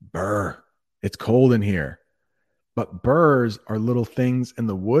 burr. It's cold in here. But burrs are little things in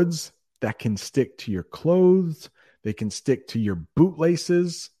the woods that can stick to your clothes. They can stick to your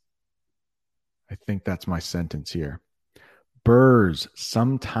bootlaces. I think that's my sentence here. Burrs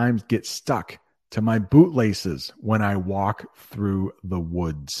sometimes get stuck to my bootlaces when I walk through the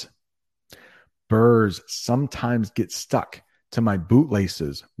woods. Burrs sometimes get stuck to my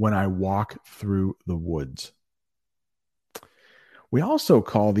bootlaces when I walk through the woods. We also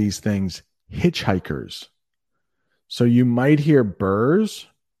call these things hitchhikers. So you might hear burrs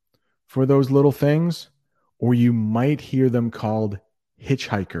for those little things, or you might hear them called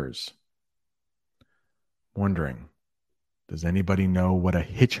hitchhikers. Wondering, does anybody know what a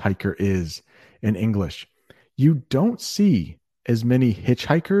hitchhiker is in English? You don't see as many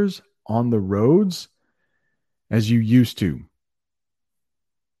hitchhikers on the roads as you used to.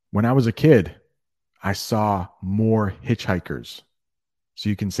 When I was a kid, I saw more hitchhikers. So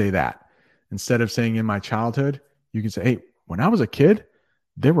you can say that. Instead of saying in my childhood, you can say, hey, when I was a kid,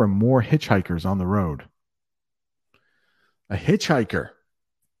 there were more hitchhikers on the road. A hitchhiker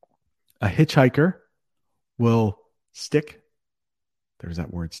will stick. There's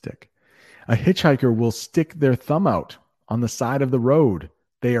that word stick. A hitchhiker will stick their thumb out on the side of the road.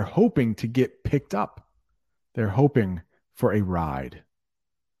 They are hoping to get picked up. They're hoping for a ride.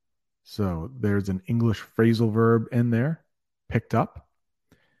 So there's an English phrasal verb in there. Picked up.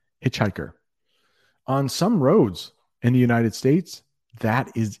 Hitchhiker. On some roads in the United States,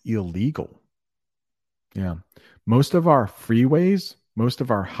 that is illegal. Yeah. Most of our freeways, most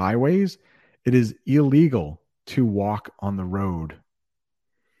of our highways, it is illegal to walk on the road.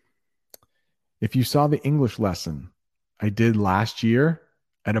 If you saw the English lesson I did last year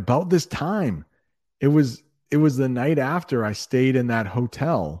at about this time, it was the night after I stayed in that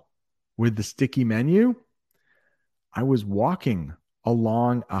hotel with the sticky menu. I was walking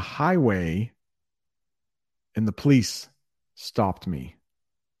along a highway and the police stopped me.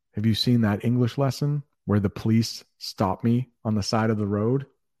 Have you seen that English lesson where the police stopped me on the side of the road?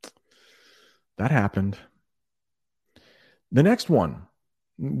 That happened. The next one,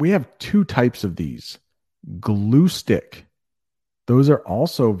 we have two types of these. Glue stick. Those are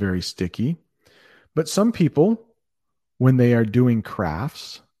also very sticky. But some people, when they are doing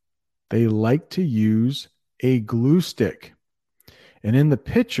crafts, they like to use a glue stick. And in the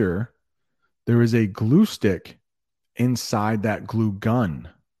picture, there is a glue stick inside that glue gun.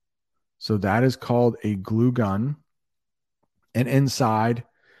 So that is called a glue gun. And inside,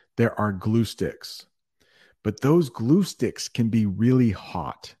 there are glue sticks. But those glue sticks can be really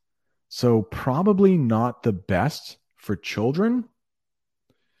hot. So probably not the best for children.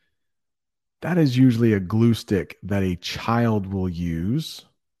 That is usually a glue stick that a child will use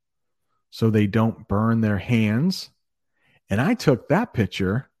so they don't burn their hands. And I took that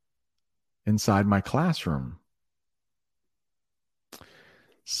picture inside my classroom.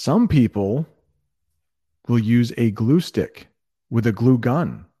 Some people will use a glue stick with a glue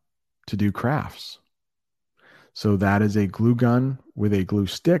gun to do crafts. So that is a glue gun with a glue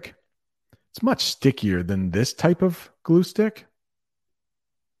stick. It's much stickier than this type of glue stick.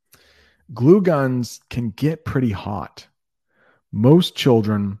 Glue guns can get pretty hot. Most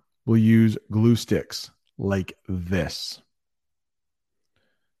children will use glue sticks like this.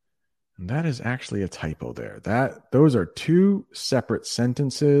 And that is actually a typo there. Those are two separate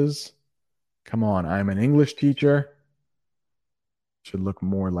sentences. Come on, I'm an English teacher. Should look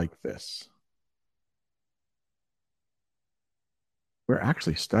more like this. We're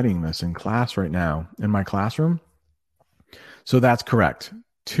actually studying this in class right now in my classroom. So that's correct.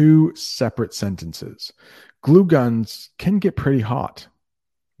 Two separate sentences. Glue guns can get pretty hot.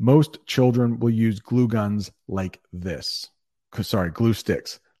 Most children will use glue guns like this. Sorry, glue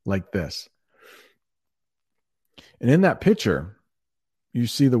sticks like this. And in that picture, you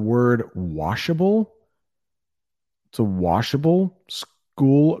see the word washable. It's a washable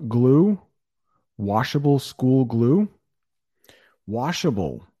school glue. Washable school glue.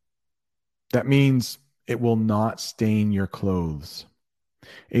 Washable. That means it will not stain your clothes.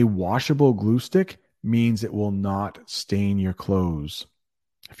 A washable glue stick means it will not stain your clothes.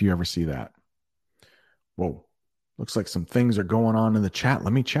 If you ever see that. Whoa. Looks like some things are going on in the chat.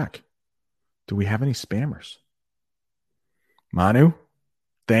 Let me check. Do we have any spammers? Manu,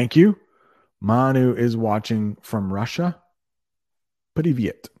 thank you. Manu is watching from Russia.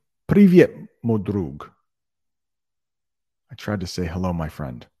 Privyet. Privyet, mo drug. I tried to say hello, my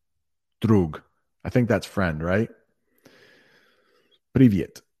friend. Drug. I think that's friend, right?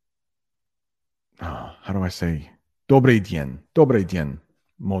 Privyet. Oh, how do I say? Dobry dien. Dobry dien,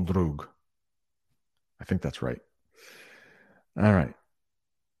 mo drug. I think that's right. All right.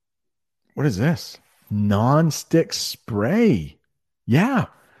 What is this? Non-stick spray. Yeah.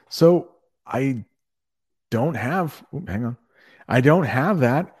 So I don't have, hang on. I don't have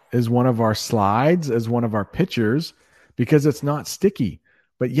that as one of our slides, as one of our pictures, because it's not sticky.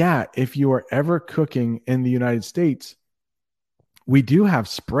 But yeah, if you are ever cooking in the United States, we do have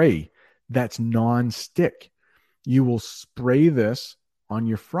spray that's non-stick. You will spray this on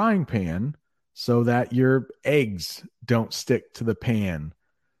your frying pan so that your eggs don't stick to the pan.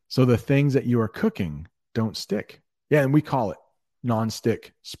 So the things that you are cooking don't stick. Yeah, and we call it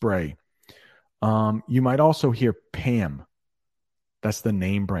non-stick spray. You might also hear Pam. That's the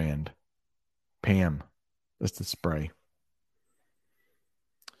name brand. Pam. That's the spray.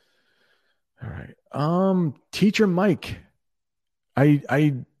 All right. Teacher Mike.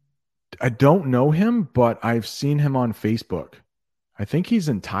 I don't know him, but I've seen him on Facebook. I think he's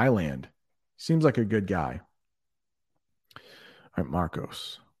in Thailand. Seems like a good guy. All right,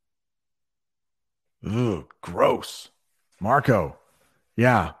 Marcos. Ugh, gross. Marco.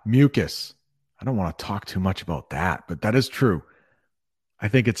 Yeah, mucus. I don't want to talk too much about that, but that is true. I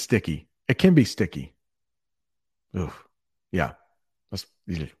think it's sticky. It can be sticky. Ugh. Yeah.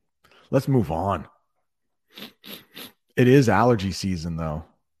 Let's move on. It is allergy season, though.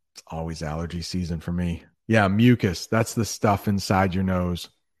 It's always allergy season for me. Yeah, mucus. That's the stuff inside your nose.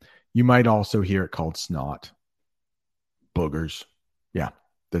 You might also hear it called snot. Boogers. Yeah,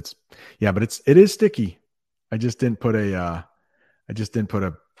 but it is sticky. I just didn't put a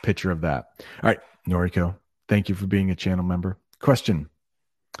picture of that. All right, Noriko, thank you for being a channel member. Question.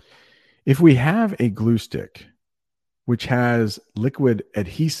 If we have a glue stick which has liquid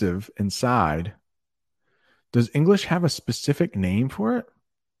adhesive inside, does English have a specific name for it?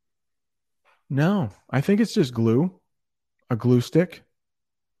 No, I think it's just glue, a glue stick.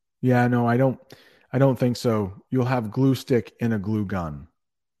 Yeah, no, I don't think so. You'll have glue stick in a glue gun.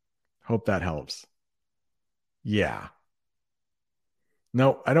 Hope that helps. Yeah.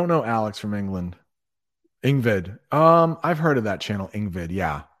 No, I don't know Alex from England. Ingvid. I've heard of that channel, Ingvid,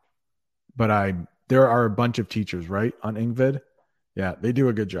 yeah. But there are a bunch of teachers, right, on Ingvid? Yeah, they do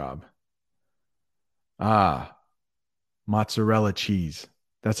a good job. Mozzarella cheese.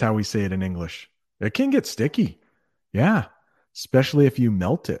 That's how we say it in English. It can get sticky. Yeah, especially if you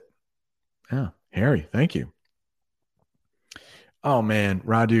melt it. Yeah, Harry, thank you. Oh man,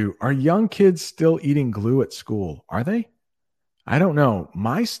 Radu, are young kids still eating glue at school? Are they? I don't know.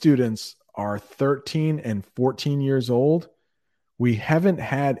 My students are 13 and 14 years old. We haven't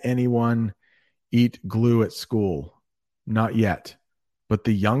had anyone eat glue at school. Not yet. But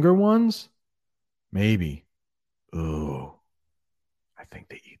the younger ones, maybe. Ooh, I think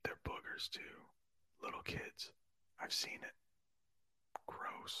they eat their boogers too. Little kids. I've seen it.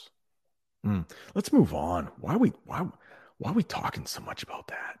 Gross. Let's move on. Why are we talking so much about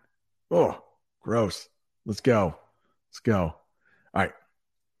that? Oh, gross. Let's go. Let's go. All right.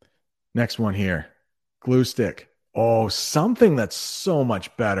 Next one here. Glue stick. Oh, something that's so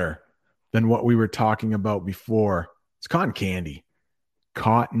much better than what we were talking about before. It's cotton candy.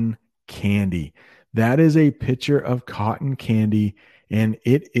 Cotton candy. That is a picture of cotton candy, and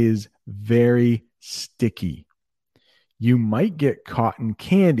it is very sticky. You might get cotton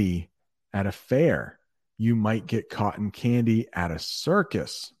candy at a fair. You might get cotton candy at a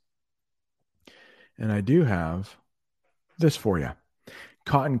circus. And I do have this for you.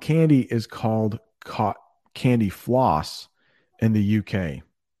 Cotton candy is called candy floss in the UK.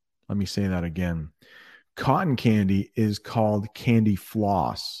 Let me say that again. Cotton candy is called candy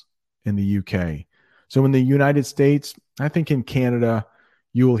floss in the UK. So in the United States, I think in Canada,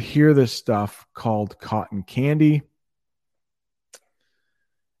 you will hear this stuff called cotton candy.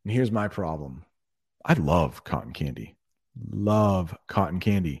 And here's my problem. I love cotton candy. Love cotton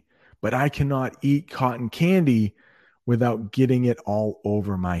candy. But I cannot eat cotton candy without getting it all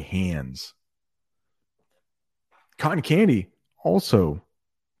over my hands. Cotton candy also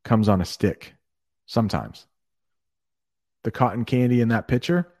comes on a stick sometimes. The cotton candy in that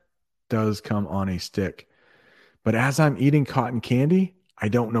picture does come on a stick. But as I'm eating cotton candy, I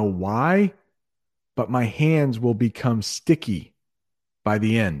don't know why, but my hands will become sticky by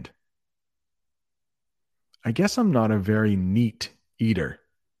the end. I guess I'm not a very neat eater.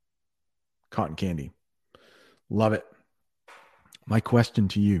 Cotton candy. Love it. My question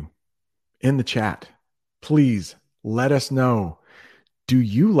to you in the chat, please let us know. Do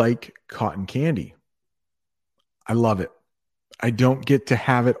you like cotton candy? I love it. I don't get to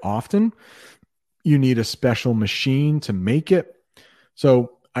have it often. You need a special machine to make it.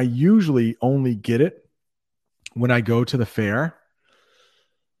 So I usually only get it when I go to the fair.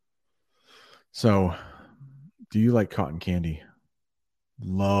 So do you like cotton candy?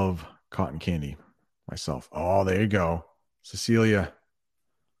 Love cotton candy myself. Oh, there you go. Cecilia,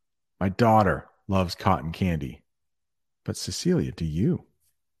 my daughter loves cotton candy. But Cecilia, do you?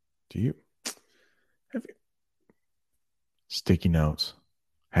 Have you? Sticky notes.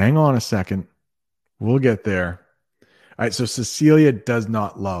 Hang on a second. We'll get there. All right, so Cecilia does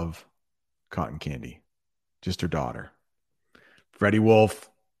not love cotton candy. Just her daughter. Freddie Wolf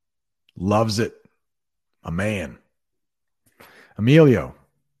loves it. A man. Emilio,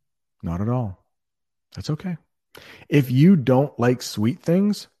 not at all. That's okay. If you don't like sweet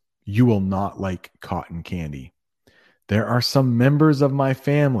things, you will not like cotton candy. There are some members of my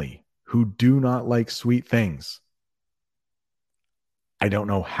family who do not like sweet things. I don't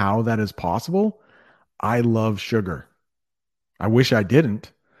know how that is possible. I love sugar. I wish I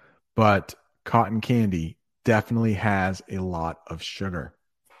didn't, but cotton candy definitely has a lot of sugar.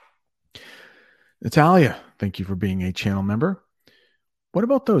 Natalia, thank you for being a channel member. What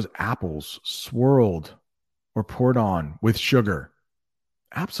about those apples swirled or poured on with sugar?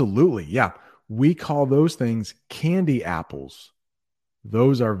 Absolutely. Yeah. We call those things candy apples.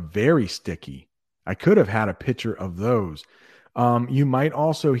 Those are very sticky. I could have had a picture of those. You might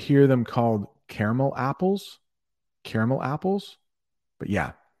also hear them called caramel apples. But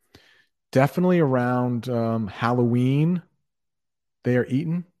yeah, definitely around Halloween, they are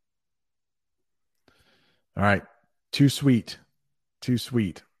eaten. All right. Too sweet.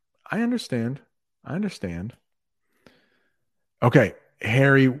 I understand. Okay.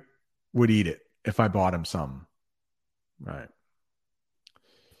 Harry would eat it if I bought him some. Right.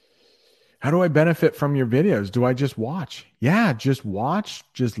 How do I benefit from your videos? Do I just watch? Yeah, just watch,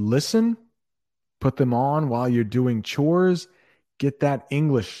 just listen, put them on while you're doing chores. Get that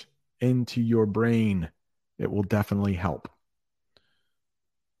English into your brain. It will definitely help.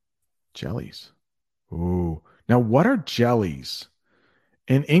 Jellies. Ooh. Now, what are jellies?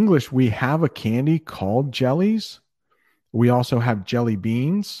 In English, we have a candy called jellies. We also have jelly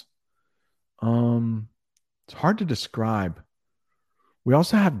beans. It's hard to describe. We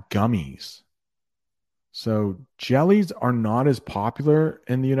also have gummies. So jellies are not as popular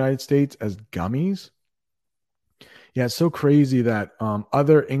in the United States as gummies. Yeah, it's so crazy that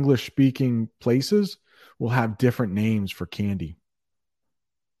other English-speaking places will have different names for candy.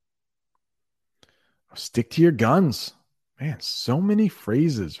 Stick to your guns. Man, so many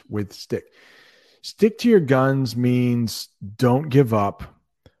phrases with stick. Stick to your guns means don't give up.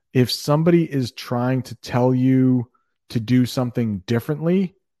 If somebody is trying to tell you to do something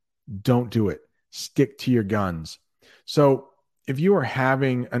differently, don't do it. Stick to your guns. So if you are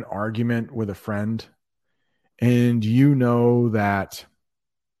having an argument with a friend and you know that,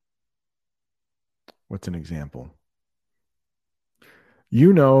 what's an example?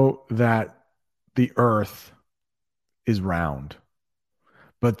 You know that the earth is round,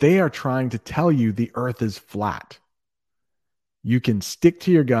 but they are trying to tell you the earth is flat. You can stick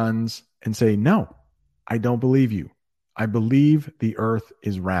to your guns and say, no, I don't believe you. I believe the earth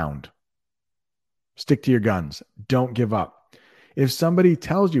is round. Stick to your guns. Don't give up. If somebody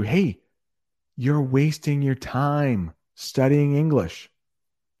tells you, hey, you're wasting your time studying English,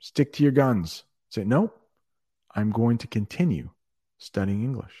 stick to your guns. Say, no, I'm going to continue studying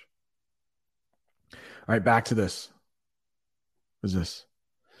English. All right, back to this. What is this?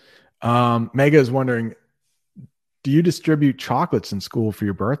 Mega is wondering, do you distribute chocolates in school for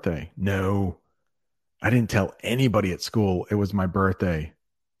your birthday? No, I didn't tell anybody at school it was my birthday.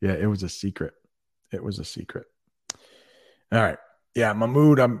 Yeah, it was a secret. It was a secret. All right. Yeah,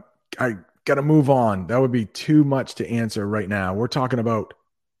 Mahmood, I got to move on. That would be too much to answer right now. We're talking about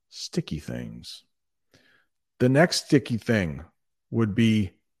sticky things. The next sticky thing would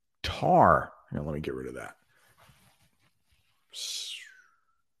be tar. Here, let me get rid of that.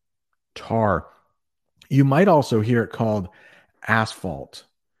 Tar. You might also hear it called asphalt.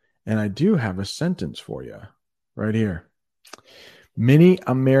 And I do have a sentence for you right here. Many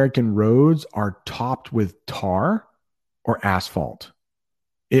American roads are topped with tar or asphalt.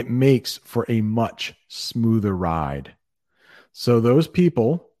 It makes for a much smoother ride. So those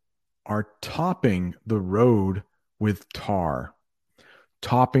people are topping the road with tar.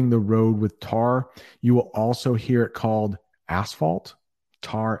 Topping the road with tar. You will also hear it called asphalt.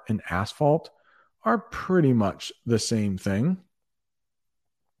 Tar and asphalt are pretty much the same thing.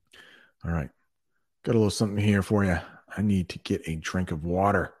 All right. Got a little something here for you. I need to get a drink of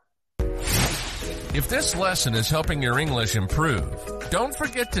water. If this lesson is helping your English improve, don't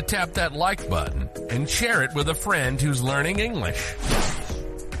forget to tap that like button and share it with a friend who's learning English.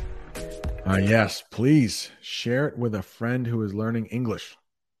 Yes, please share it with a friend who is learning English.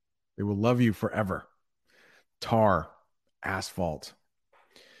 They will love you forever. Tar, asphalt.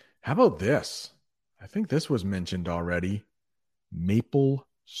 How about this? I think this was mentioned already. Maple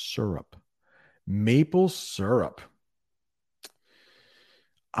syrup. Maple syrup.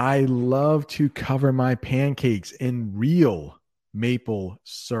 I love to cover my pancakes in real maple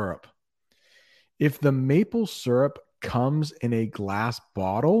syrup. If the maple syrup comes in a glass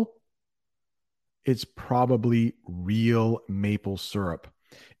bottle, it's probably real maple syrup.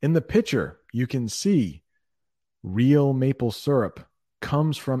 In the picture, you can see real maple syrup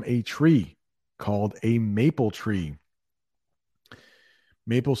comes from a tree called a maple tree.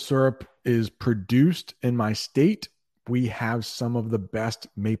 Maple syrup is produced in my state. We have some of the best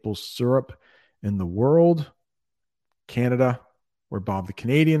maple syrup in the world. Canada, where Bob the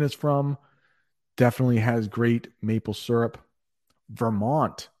Canadian is from, definitely has great maple syrup.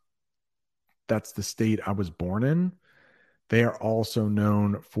 Vermont, that's the state I was born in. They are also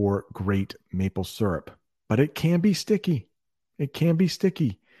known for great maple syrup, but it can be sticky. It can be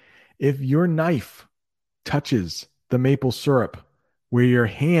sticky. If your knife touches the maple syrup where your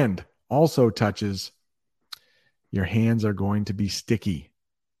hand also touches, your hands are going to be sticky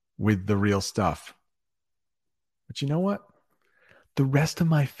with the real stuff. But you know what? The rest of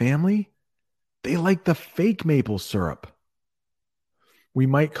my family, they like the fake maple syrup. We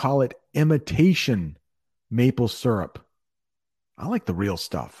might call it imitation maple syrup. I like the real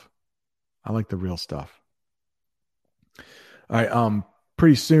stuff. I like the real stuff. All right.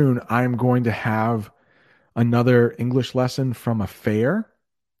 Pretty soon I'm going to have another English lesson from a fair,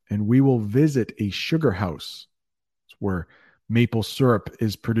 and we will visit a sugar house where maple syrup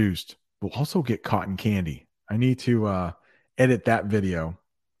is produced. We'll also get cotton candy. I need to edit that video.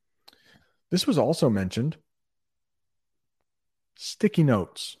 This was also mentioned. Sticky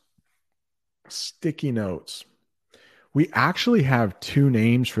notes. Sticky notes. We actually have two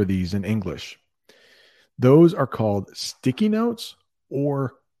names for these in English. Those are called sticky notes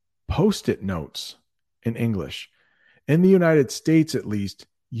or post-it notes in English. In the United States, at least,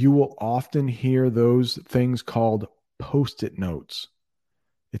 you will often hear those things called post-it notes.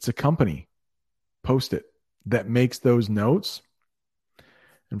 It's a company, Post-it, that makes those notes.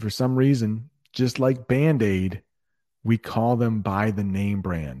 And for some reason, just like Band-Aid, we call them by the name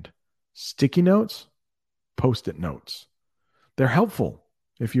brand. Sticky notes, Post-it notes. They're helpful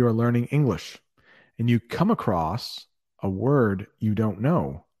if you are learning English and you come across a word you don't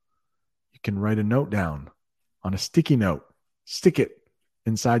know, you can write a note down on a sticky note, stick it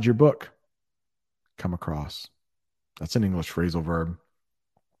inside your book. Come across. That's an English phrasal verb.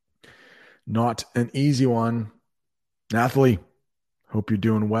 Not an easy one. Nathalie, hope you're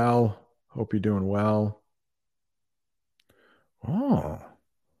doing well. Hope you're doing well. Oh,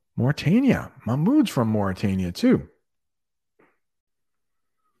 Mauritania. Mahmoud's from Mauritania too.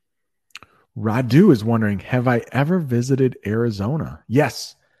 Radu is wondering, have I ever visited Arizona?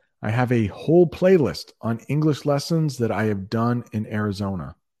 Yes, I have a whole playlist on English lessons that I have done in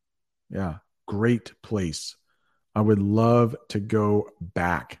Arizona. Yeah, great place. I would love to go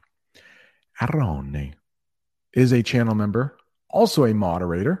back. Arone is a channel member, also a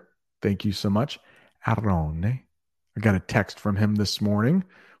moderator. Thank you so much, Arone. I got a text from him this morning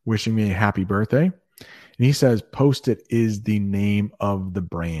wishing me a happy birthday. And he says, Post-it is the name of the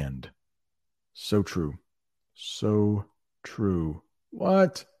brand. So true. So true.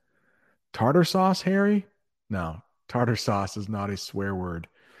 What? Tartar sauce, Harry? No, tartar sauce is not a swear word.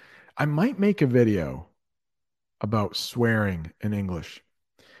 I might make a video about swearing in English.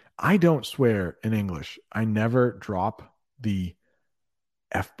 I don't swear in English. I never drop the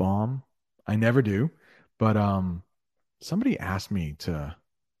F-bomb. I never do. But somebody asked me to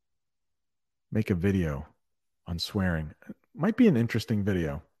make a video on swearing. It might be an interesting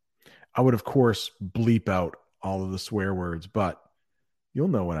video. I would, of course, bleep out all of the swear words, but you'll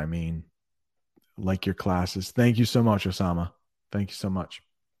know what I mean. Like your classes. Thank you so much, Osama. Thank you so much.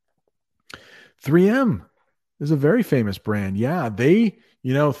 3M is a very famous brand. Yeah,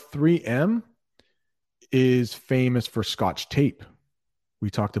 3M is famous for Scotch tape. We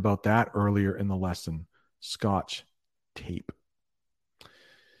talked about that earlier in the lesson. Scotch tape.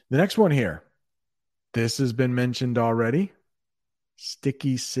 The next one here. This has been mentioned already.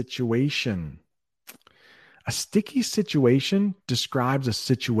 Sticky situation. A sticky situation describes a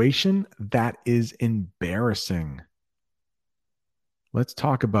situation that is embarrassing. Let's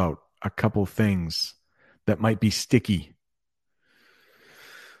talk about a couple things that might be sticky.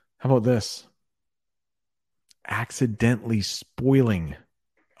 How about this? Accidentally spoiling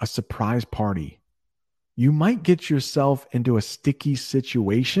a surprise party. You might get yourself into a sticky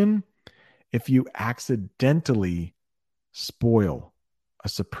situation if you accidentally spoil a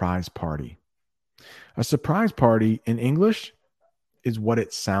surprise party. A surprise party in English is what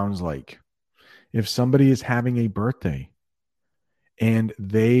it sounds like. If somebody is having a birthday and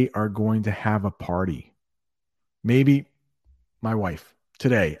they are going to have a party, maybe my wife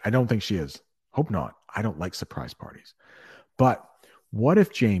today, I don't think she is. Hope not. I don't like surprise parties. But what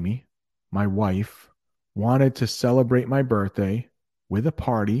if Jamie, my wife, wanted to celebrate my birthday with a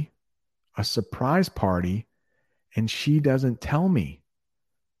party, a surprise party, and she doesn't tell me?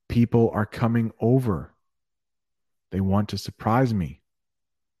 People are coming over. They want to surprise me.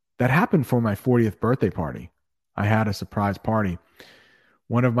 That happened for my 40th birthday party. I had a surprise party.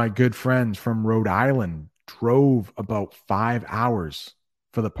 One of my good friends from Rhode Island drove about 5 hours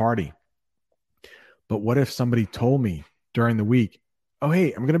for the party. But what if somebody told me during the week, oh,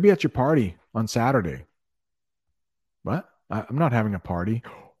 hey, I'm going to be at your party on Saturday. What? I'm not having a party.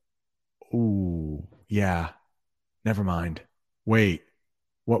 Oh, yeah. Never mind. Wait.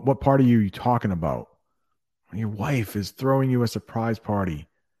 What party are you talking about? Your wife is throwing you a surprise party.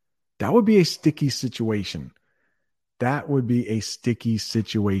 That would be a sticky situation. That would be a sticky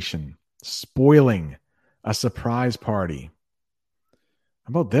situation. Spoiling a surprise party. How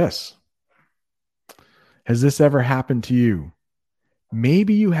about this? Has this ever happened to you?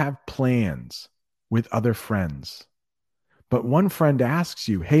 Maybe you have plans with other friends, but one friend asks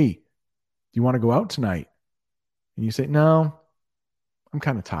you, hey, do you want to go out tonight? And you say, no, I'm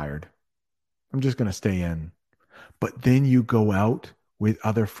kind of tired. I'm just going to stay in. But then you go out with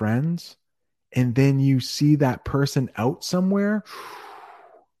other friends and then you see that person out somewhere.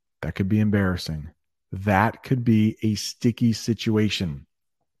 That could be embarrassing. That could be a sticky situation.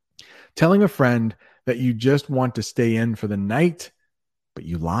 Telling a friend that you just want to stay in for the night, but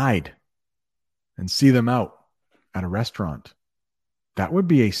you lied and see them out at a restaurant. That would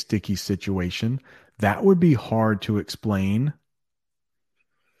be a sticky situation. That would be hard to explain.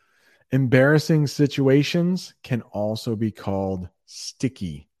 Embarrassing situations can also be called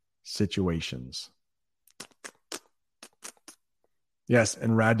sticky situations. Yes,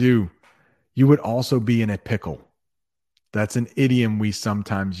 and Radu, you would also be in a pickle. That's an idiom we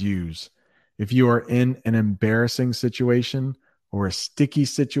sometimes use. If you are in an embarrassing situation or a sticky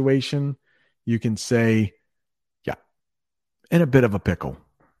situation, you can say, yeah, in a bit of a pickle.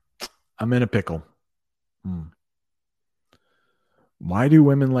 I'm in a pickle. Why do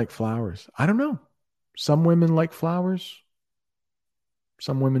women like flowers? I don't know. Some women like flowers.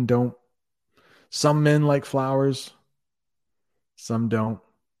 Some women don't. Some men like flowers. Some don't.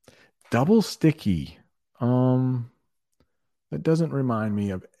 Double sticky. That doesn't remind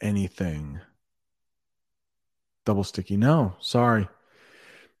me of anything. Double sticky. No, sorry.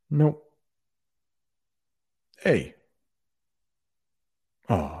 Nope. Hey.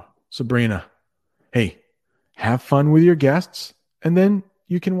 Oh, Sabrina. Hey, have fun with your guests, and then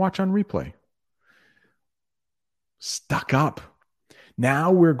you can watch on replay. Stuck up.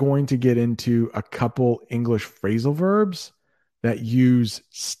 Now we're going to get into a couple English phrasal verbs that use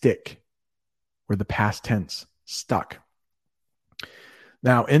stick, or the past tense, stuck.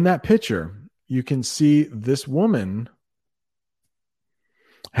 Now, in that picture, you can see this woman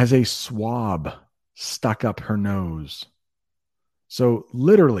has a swab stuck up her nose. So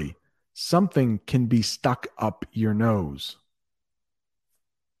literally, something can be stuck up your nose.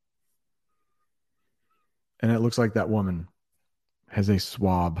 And it looks like that woman has a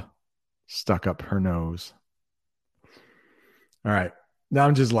swab stuck up her nose. All right. Now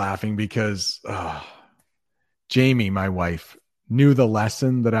I'm just laughing because Jamie, my wife, knew the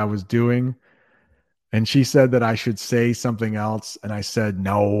lesson that I was doing. And she said that I should say something else. And I said,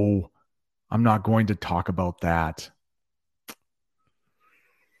 no, I'm not going to talk about that.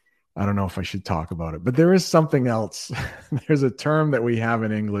 I don't know if I should talk about it, but there is something else. There's a term that we have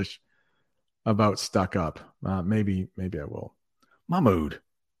in English about stuck up. Maybe I will. Mahmoud,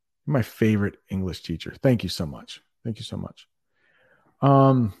 my favorite English teacher. Thank you so much. Thank you so much.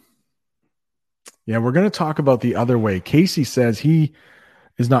 Yeah, we're going to talk about the other way. Casey says he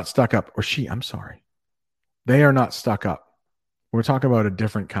is not stuck up, or she, I'm sorry. They are not stuck up. We're talking about a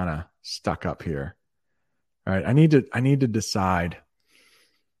different kind of stuck up here. All right. I need to decide.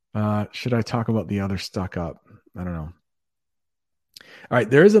 Should I talk about the other stuck up? I don't know. All right.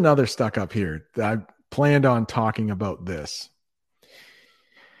 There is another stuck up here. I planned on talking about this.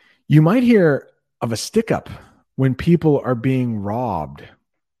 You might hear of a stick up when people are being robbed.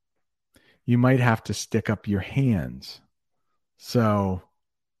 You might have to stick up your hands. So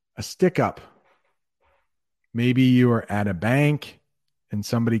a stick up. Maybe you are at a bank and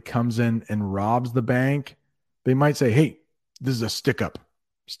somebody comes in and robs the bank. They might say, hey, this is a stick up.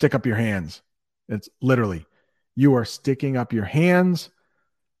 Stick up your hands. It's literally, you are sticking up your hands,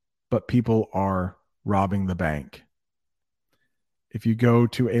 but people are robbing the bank. If you go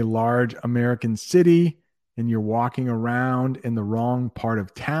to a large American city and you're walking around in the wrong part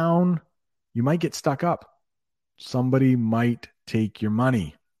of town, you might get stuck up. Somebody might take your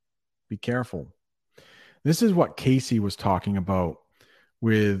money. Be careful. This is what Casey was talking about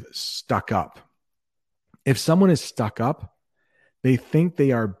with stuck up. If someone is stuck up, they think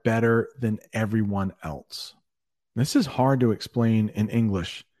they are better than everyone else. This is hard to explain in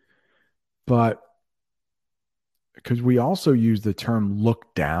English, but because we also use the term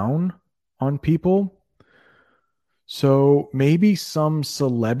look down on people. So maybe some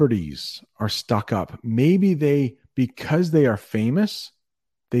celebrities are stuck up. Maybe because they are famous,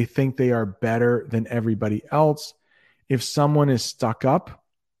 they think they are better than everybody else. If someone is stuck up,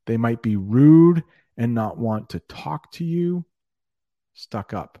 they might be rude and not want to talk to you.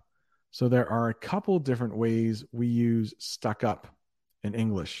 Stuck up. So there are a couple different ways we use stuck up in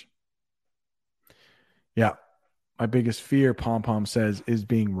English. Yeah. My biggest fear, Pom Pom says, is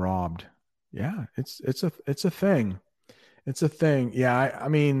being robbed. Yeah, it's a thing. It's a thing. Yeah, I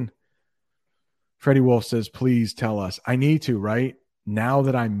mean, Freddie Wolf says, please tell us. I need to, right? Now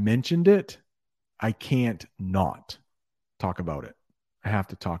that I mentioned it, I can't not talk about it. I have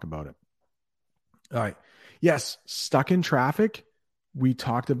to talk about it. All right. Yes, stuck in traffic. We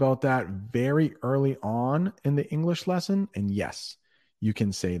talked about that very early on in the English lesson. And yes, you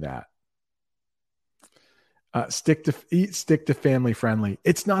can say that. Stick to family friendly.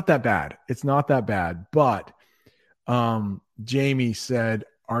 It's not that bad. It's not that bad. But Jamie said,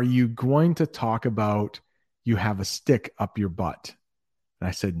 are you going to talk about you have a stick up your butt? And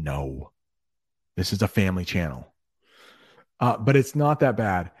I said, no, this is a family channel. But it's not that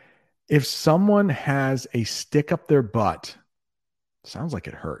bad. If someone has a stick up their butt, sounds like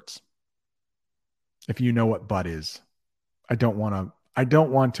it hurts. If you know what butt is, I don't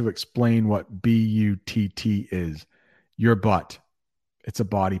want to explain what B-U-T-T is. Your butt. It's a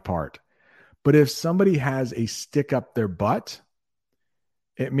body part. But if somebody has a stick up their butt,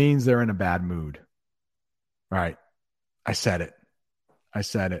 it means they're in a bad mood. All right. I said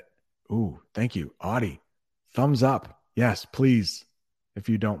it. Ooh, thank you. Audie, thumbs up. Yes, please. If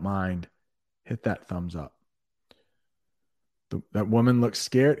you don't mind, hit that thumbs up. That woman looks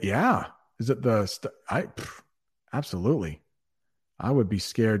scared. Yeah. Is it absolutely. I would be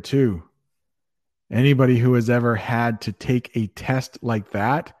scared too. Anybody who has ever had to take a test like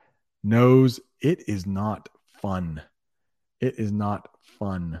that knows it is not fun. It is not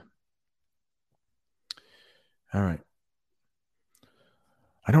fun. All right.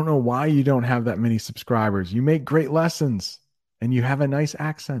 I don't know why you don't have that many subscribers. You make great lessons and you have a nice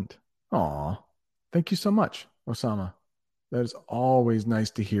accent. Aw, thank you so much, Osama. That is always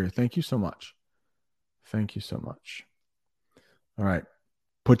nice to hear. Thank you so much. Thank you so much. All right.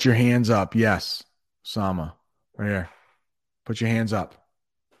 Put your hands up. Yes, Osama. Right here. Put your hands up.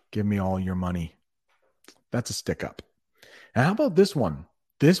 Give me all your money. That's a stick up. And how about this one?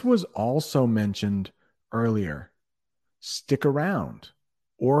 This was also mentioned earlier. Stick around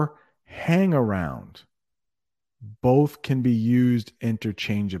or hang around. Both can be used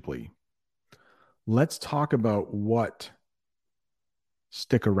interchangeably. Let's talk about what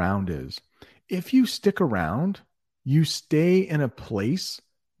stick around is. If you stick around, you stay in a place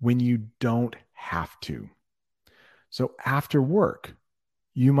when you don't have to. So after work,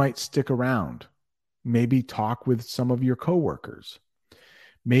 you might stick around, maybe talk with some of your coworkers.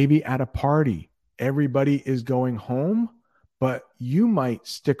 Maybe at a party, everybody is going home, but you might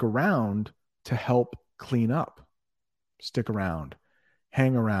stick around to help clean up. Stick around,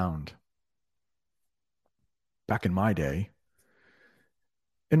 hang around. Back in my day,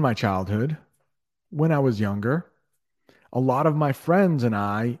 in my childhood, when I was younger, a lot of my friends and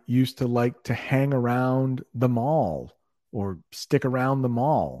I used to like to hang around the mall or stick around the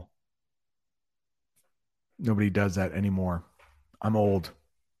mall. Nobody does that anymore. I'm old.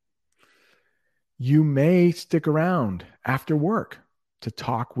 You may stick around after work to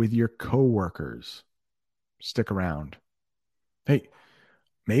talk with your coworkers. Stick around. Hey,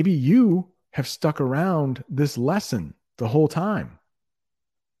 maybe you have stuck around this lesson the whole time.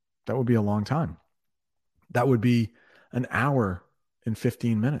 That would be a long time. That would be an hour and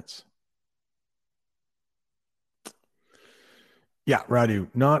 15 minutes. Yeah, Radu,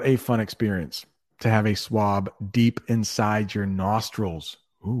 not a fun experience to have a swab deep inside your nostrils.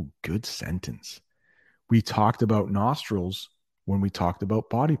 Ooh, good sentence. We talked about nostrils when we talked about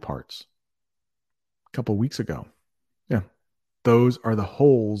body parts a couple weeks ago. Yeah, those are the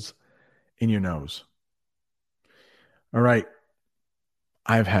holes in your nose. All right.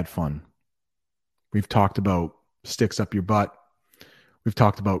 I've had fun. We've talked about sticks up your butt. We've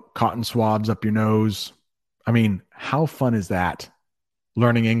talked about cotton swabs up your nose. I mean, how fun is that?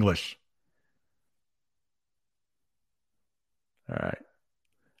 Learning English. All right.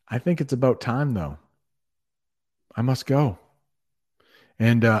 I think it's about time, though. I must go.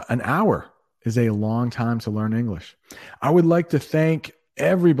 And an hour is a long time to learn English. I would like to thank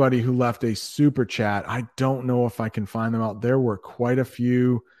everybody who left a super chat. I don't know if I can find them out. There were quite a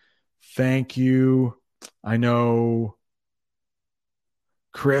few. Thank you. I know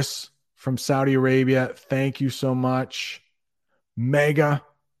Chris from Saudi Arabia. Thank you so much. Mega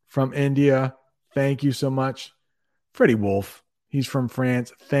from India. Thank you so much. Freddie Wolf. He's from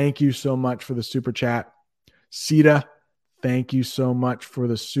France. Thank you so much for the super chat. Sita. Thank you so much for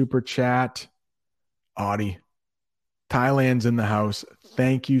the super chat. Audie. Thailand's in the house.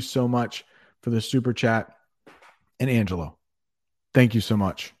 Thank you so much for the super chat. And Angelo. Thank you so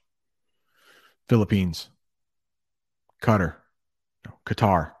much. Philippines. Qatar. No,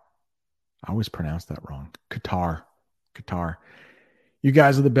 Qatar. I always pronounce that wrong. Qatar. You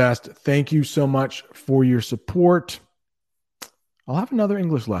guys are the best. Thank you so much for your support. I'll have another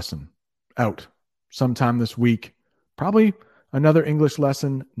English lesson out sometime this week. Probably another English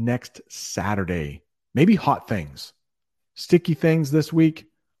lesson next Saturday. Maybe hot things. Sticky things this week,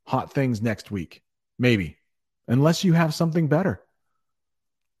 hot things next week. Maybe. Unless you have something better.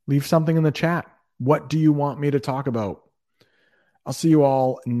 Leave something in the chat. What do you want me to talk about? I'll see you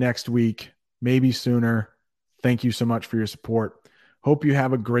all next week, maybe sooner. Thank you so much for your support. Hope you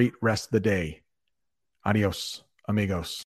have a great rest of the day. Adios, amigos.